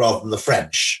Enlightenment rather than the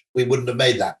French, we wouldn't have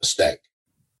made that mistake.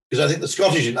 Because I think the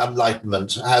Scottish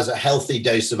Enlightenment has a healthy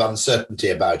dose of uncertainty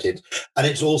about it. And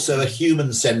it's also a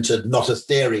human-centered, not a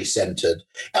theory-centered.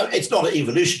 It's not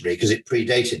evolutionary because it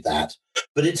predated that,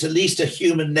 but it's at least a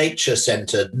human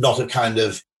nature-centered, not a kind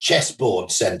of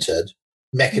chessboard-centered,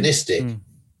 mechanistic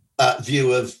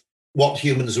view of what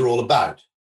humans are all about.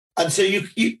 And so you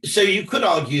could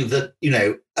argue that,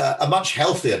 a much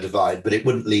healthier divide, but it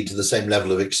wouldn't lead to the same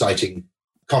level of exciting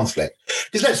conflict.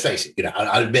 Because let's face it,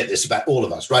 I admit this about all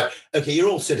of us, right? Okay, you're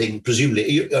all sitting,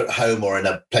 presumably, you're at home or in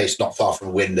a place not far from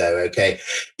a window, okay?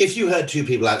 If you heard two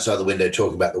people outside the window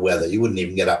talking about the weather, you wouldn't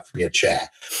even get up from your chair.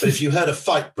 But if you heard a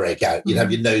fight break out, you'd have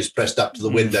your nose pressed up to the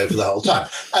window for the whole time.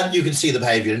 And you can see the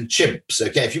behavior in chimps,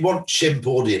 okay? If you want chimp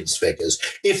audience figures,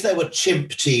 if there were chimp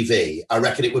TV, I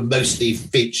reckon it would mostly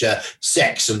feature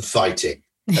sex and fighting,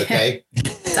 okay?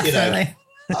 Definitely.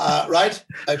 Right?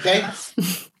 Okay?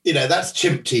 That's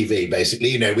chimp TV,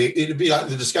 basically. It'd be like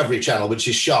the Discovery Channel, which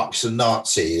is sharks and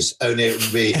Nazis, only it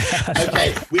would be,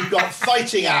 okay, we've got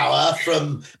Fighting Hour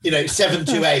from, 7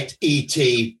 to 8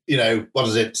 ET, what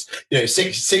is it,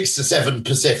 6 to 7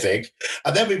 Pacific.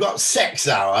 And then we've got Sex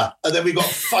Hour, and then we've got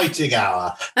Fighting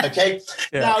Hour, okay?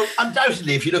 Yeah. Now,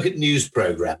 undoubtedly, if you look at news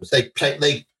programs, they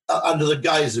under the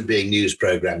guise of being news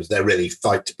programs, they're really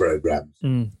fight programs.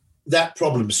 Mm. That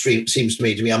problem seems to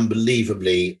me to be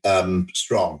unbelievably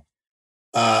strong.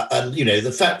 And,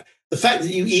 the fact that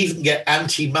you even get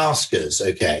anti-maskers,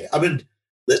 okay, I mean,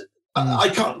 I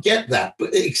can't get that,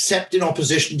 but except in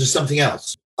opposition to something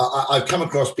else. I've come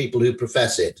across people who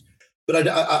profess it, but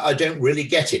I don't really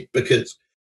get it because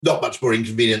not much more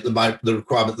inconvenient than the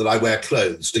requirement that I wear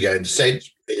clothes to go into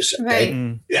Sainsbury's. Okay?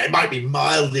 Right. Yeah, it might be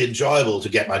mildly enjoyable to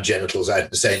get my genitals out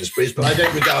in Sainsbury's, but I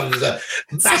don't regard it as a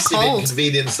massive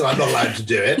inconvenience that I'm not allowed to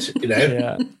do it, you know.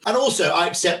 Yeah. And also, I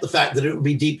accept the fact that it would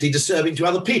be deeply disturbing to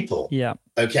other people. Yeah.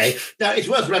 Okay. Now, it's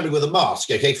worth remembering with a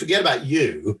mask, okay? Forget about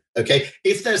you, okay?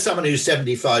 If there's someone who's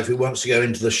 75 who wants to go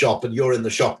into the shop and you're in the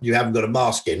shop and you haven't got a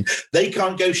mask in, they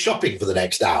can't go shopping for the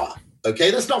next hour,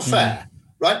 okay? That's not fair,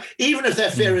 right? Even if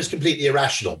their fear is completely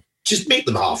irrational, just meet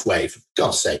them halfway, for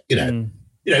God's sake, you know.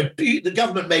 You know, the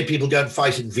government made people go and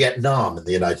fight in Vietnam in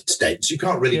the United States. You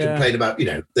can't really complain about, you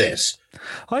know, this.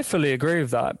 I fully agree with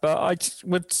that, but I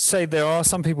would say there are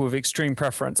some people with extreme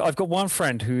preference. I've got one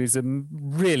friend who is a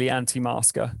really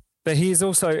anti-masker, but he's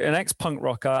also an ex-punk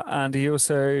rocker and he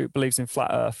also believes in flat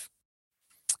earth.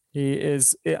 He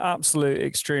is an absolute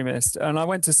extremist. And I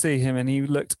went to see him and he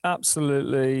looked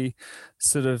absolutely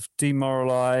sort of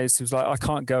demoralized. He was like, I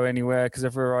can't go anywhere because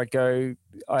everywhere I go,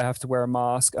 I have to wear a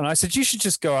mask. And I said, you should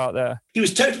just go out there. He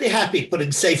was totally happy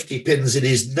putting safety pins in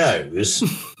his nose,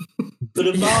 but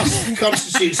a mask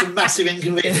constitutes a massive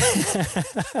inconvenience.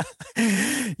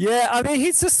 Yeah, I mean,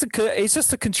 he's just a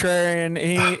contrarian.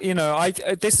 He, you know,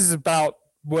 this is about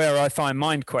where I find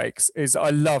mind quakes is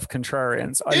I love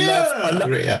contrarians.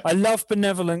 I love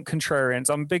benevolent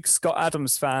contrarians. I'm a big Scott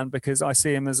Adams fan because I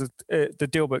see him as the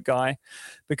Dilbert guy,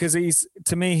 because he's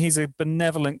a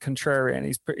benevolent contrarian.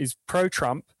 He's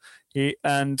pro-Trump, he's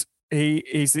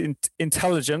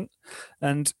intelligent,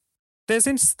 and there's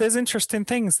interesting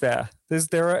things there. There's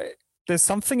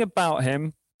something about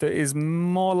him that is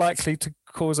more likely to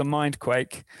cause a mind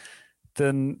quake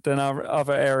than our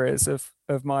other areas of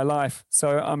my life.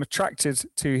 So I'm attracted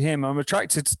to him. I'm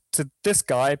attracted to this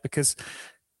guy because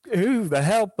who the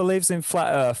hell believes in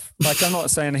flat earth? Like, I'm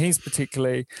not saying he's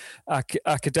particularly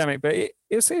academic, but it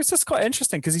was just quite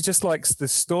interesting because he just likes the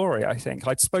story, I think.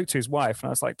 I spoke to his wife and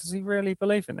I was like, does he really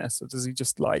believe in this? Or does he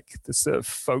just like the sort of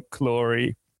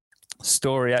folklore-y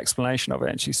story explanation of it?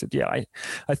 And she said, yeah,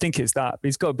 I think it's that. But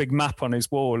he's got a big map on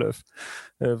his wall of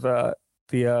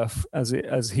the earth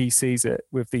as he sees it,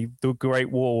 with the Great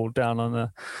Wall down on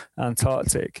the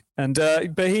Antarctic. And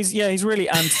but he's really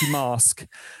anti-mask,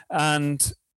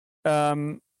 and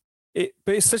but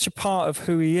it's such a part of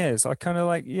who he is. I kind of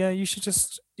like, you should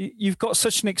just, you've got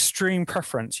such an extreme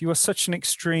preference. You are such an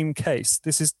extreme case.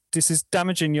 This is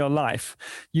damaging your life.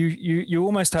 You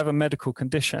almost have a medical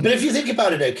condition. But if you think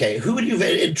about it, okay, who would you,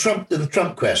 in the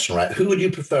Trump question, right? Who would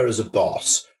you prefer as a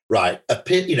boss? Right,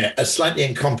 a slightly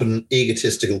incompetent,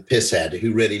 egotistical pisshead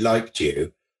who really liked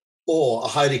you, or a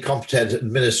highly competent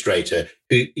administrator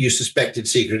who you suspected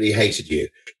secretly hated you.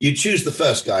 You choose the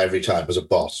first guy every time as a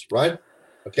boss, right?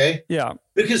 Okay? Yeah.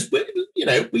 Because, we're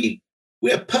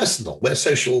personal, we're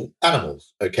social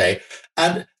animals, okay?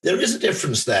 And there is a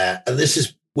difference there, and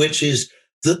which is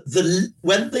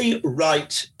when the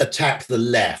right attack the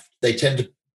left, they tend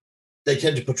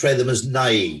to portray them as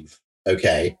naive,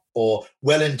 okay, or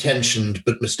well-intentioned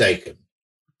but mistaken.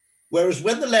 Whereas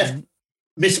when the left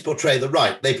misportray the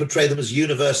right, they portray them as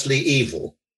universally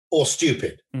evil or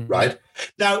stupid, right?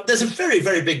 Now, there's a very,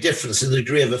 very big difference in the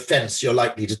degree of offense you're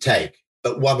likely to take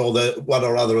at one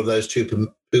or other of those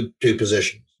two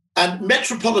positions. And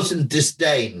metropolitan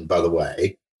disdain, by the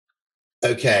way,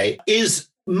 okay, is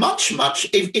much,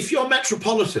 if you're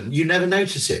metropolitan, you never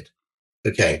notice it.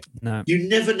 Okay. No. You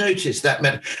never notice that.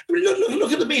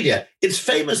 Look at the media. It's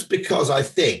famous because I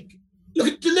think, look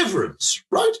at Deliverance,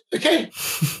 right? Okay.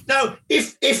 Now,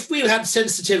 if we had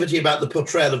sensitivity about the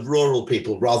portrayal of rural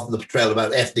people rather than the portrayal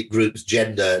about ethnic groups,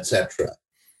 gender, etc.,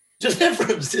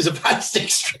 Deliverance is about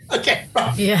okay,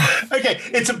 right. Yeah. Okay,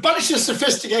 it's a bunch of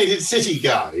sophisticated city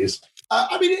guys.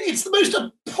 It's the most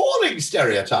appalling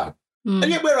stereotype. And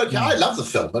yet we're okay. I love the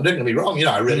film. Don't get me wrong.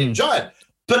 I really enjoy it.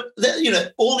 But,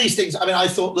 all these things, I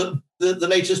thought that the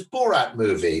latest Borat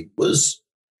movie was,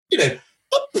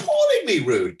 appallingly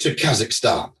rude to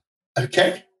Kazakhstan,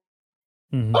 okay?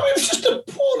 It was just an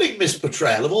appalling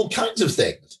misportrayal of all kinds of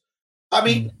things.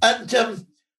 And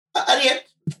yet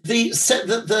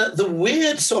the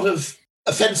weird sort of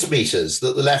offence meters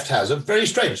that the left has are very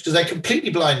strange because they're completely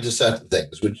blind to certain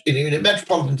things, which in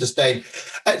metropolitan disdain,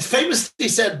 it's famously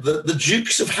said that the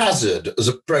Dukes of Hazzard as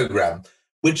a programme,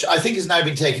 which I think has now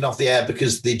been taken off the air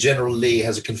because the General Lee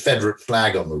has a Confederate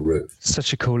flag on the roof.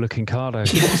 Such a cool-looking car, though.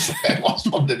 Yes, it was,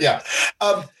 wasn't it? Yeah.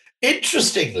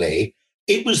 Interestingly,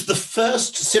 it was the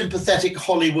first sympathetic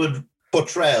Hollywood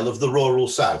portrayal of the rural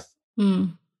South.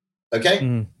 Okay?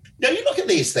 Now, you look at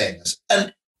these things,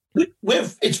 and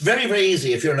It's very, very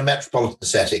easy if you're in a metropolitan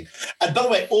setting. And by the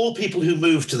way, all people who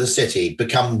move to the city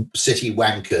become city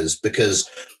wankers because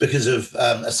of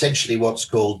essentially what's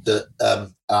called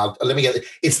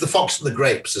it's the fox and the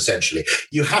grapes, essentially.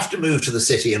 You have to move to the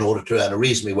city in order to earn a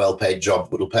reasonably well-paid job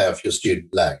that will pay off your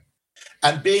student loan.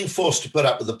 And being forced to put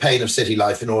up with the pain of city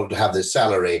life in order to have this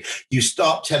salary, you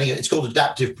start telling it, it's called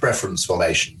adaptive preference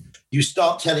formation. You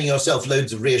start telling yourself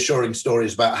loads of reassuring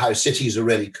stories about how cities are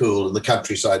really cool and the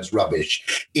countryside's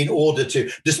rubbish in order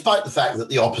to, despite the fact that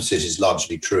the opposite is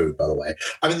largely true, by the way.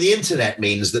 I mean, the internet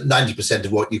means that 90%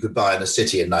 of what you could buy in a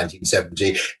city in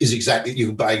 1970 you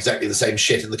can buy exactly the same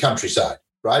shit in the countryside,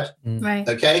 right? Right.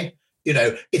 Okay? You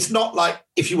know, it's not like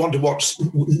if you want to watch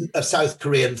a South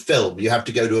Korean film, you have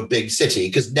to go to a big city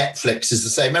because Netflix is the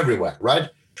same everywhere, right?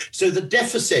 So the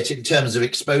deficit in terms of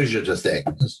exposure to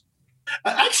things.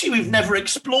 Actually, we've never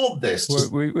explored this.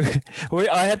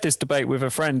 I had this debate with a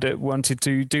friend that wanted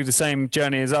to do the same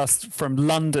journey as us from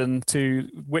London to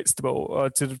Whitstable or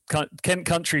to the Kent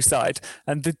countryside,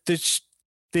 and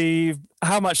the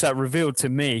how much that revealed to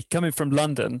me coming from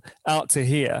London out to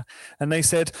here. And they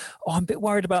said, "Oh, I'm a bit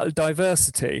worried about the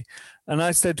diversity," and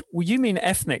I said, "Well, you mean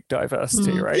ethnic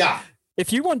diversity, right? Yeah.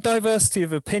 If you want diversity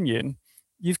of opinion,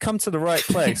 you've come to the right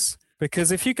place,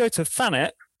 because if you go to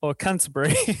Thanet or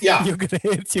Canterbury, you're going to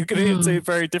hear two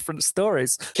very different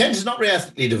stories." Kent is not very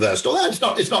ethnically diverse, although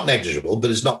it's not negligible,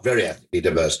 but it's not very ethnically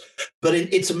diverse. But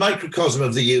it's a microcosm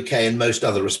of the UK in most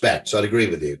other respects. I'd agree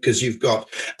with you, because you've got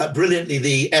brilliantly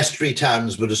the estuary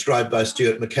towns were described by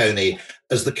Stuart Maconie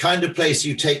as the kind of place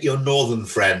you take your northern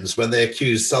friends when they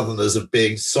accuse southerners of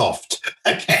being soft.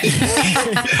 Okay.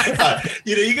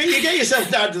 You get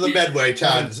yourself down to the Medway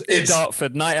towns. It's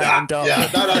Dartford, night out in Dartford.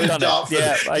 Yeah, night out in Dartford.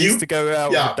 Yeah, I used to go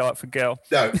out with a Dartford girl.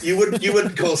 No, you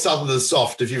wouldn't call southerners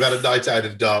soft if you've had a night out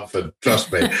in Dartford,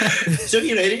 trust me. So,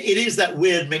 it is that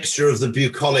weird mixture of the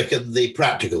bucolic and the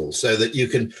practical, so that you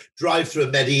can drive through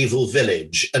a medieval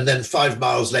village and then 5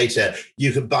 miles later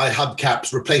you can buy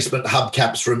replacement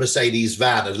hubcaps for a Mercedes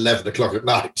van at 11 o'clock at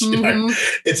night.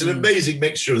 It's an amazing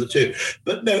mixture of the two.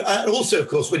 But no, and also, of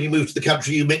course, when you move to the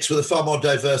country, you mix with a far more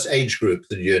diverse age group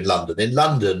than you do in London. In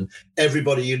London,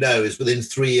 everybody you know is within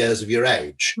 3 years of your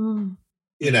age.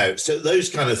 So those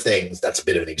kind of things, that's a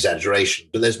bit of an exaggeration,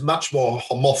 but there's much more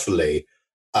homophily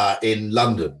in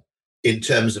London in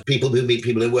terms of people who meet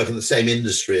people who work in the same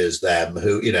industry as them,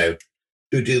 who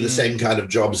do the same kind of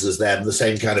jobs as them, the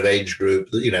same kind of age group,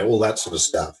 all that sort of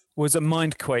stuff. Was a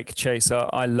Mindquake chaser.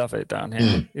 I love it down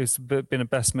here. It's been the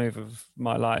best move of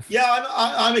my life. Yeah,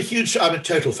 I'm a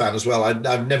total fan as well.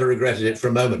 I've never regretted it for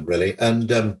a moment, really. And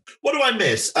what do I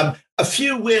miss? A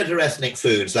few weirder ethnic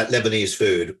foods, like Lebanese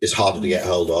food, is harder to get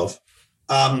hold of.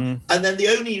 And then the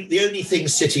only thing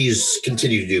cities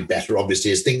continue to do better,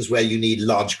 obviously, is things where you need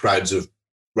large crowds of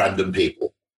random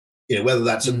people. Whether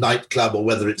that's a nightclub or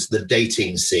whether it's the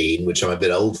dating scene, which I'm a bit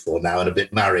old for now and a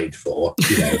bit married for.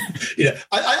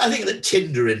 I think that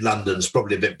Tinder in London's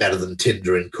probably a bit better than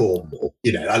Tinder in Cornwall.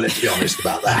 Let's be honest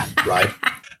about that, right?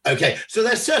 Okay, so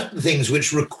there's certain things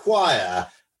which require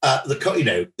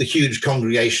the huge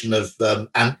congregation of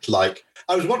ant-like.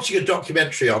 I was watching a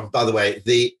documentary on, by the way,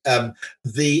 the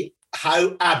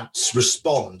how ants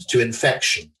respond to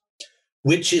infection,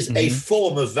 which is a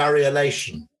form of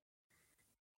variolation,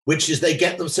 which is they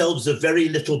get themselves a very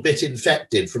little bit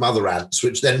infected from other ants,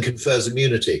 which then confers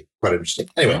immunity. Quite interesting.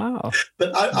 Anyway,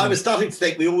 But I was starting to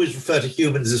think we always refer to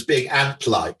humans as being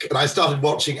ant-like, and I started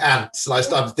watching ants, and I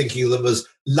started thinking of them as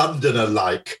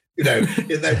Londoner-like.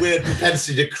 In their weird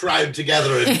propensity to crowd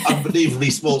together in unbelievably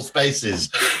small spaces.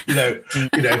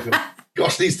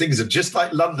 Gosh, these things are just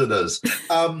like Londoners.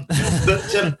 That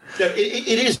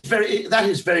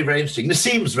is very, very interesting.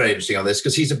 Nassim's very interesting on this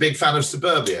because he's a big fan of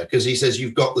suburbia, because he says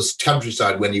you've got the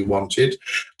countryside when you want it,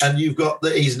 and you've got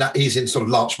he's in sort of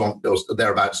Larchmont or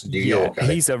thereabouts in New York.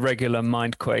 He's a regular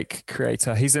Mindquake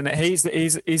creator. He's an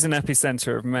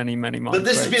epicenter of many, many Mindquakes. But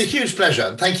this has been a huge pleasure,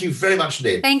 and thank you very much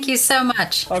indeed. Thank you so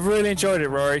much. I've really enjoyed it,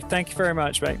 Rory. Thank you very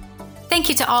much, mate. Thank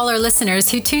you to all our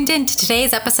listeners who tuned in to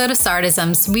today's episode of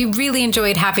Sardisms. We really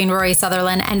enjoyed having Rory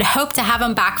Sutherland and hope to have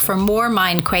him back for more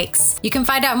Mindquakes. You can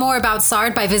find out more about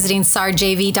Sard by visiting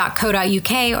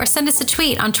sardjv.co.uk or send us a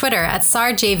tweet on Twitter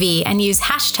 @sardjv and use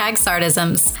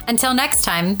 #Sardisms. Until next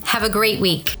time, have a great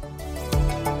week.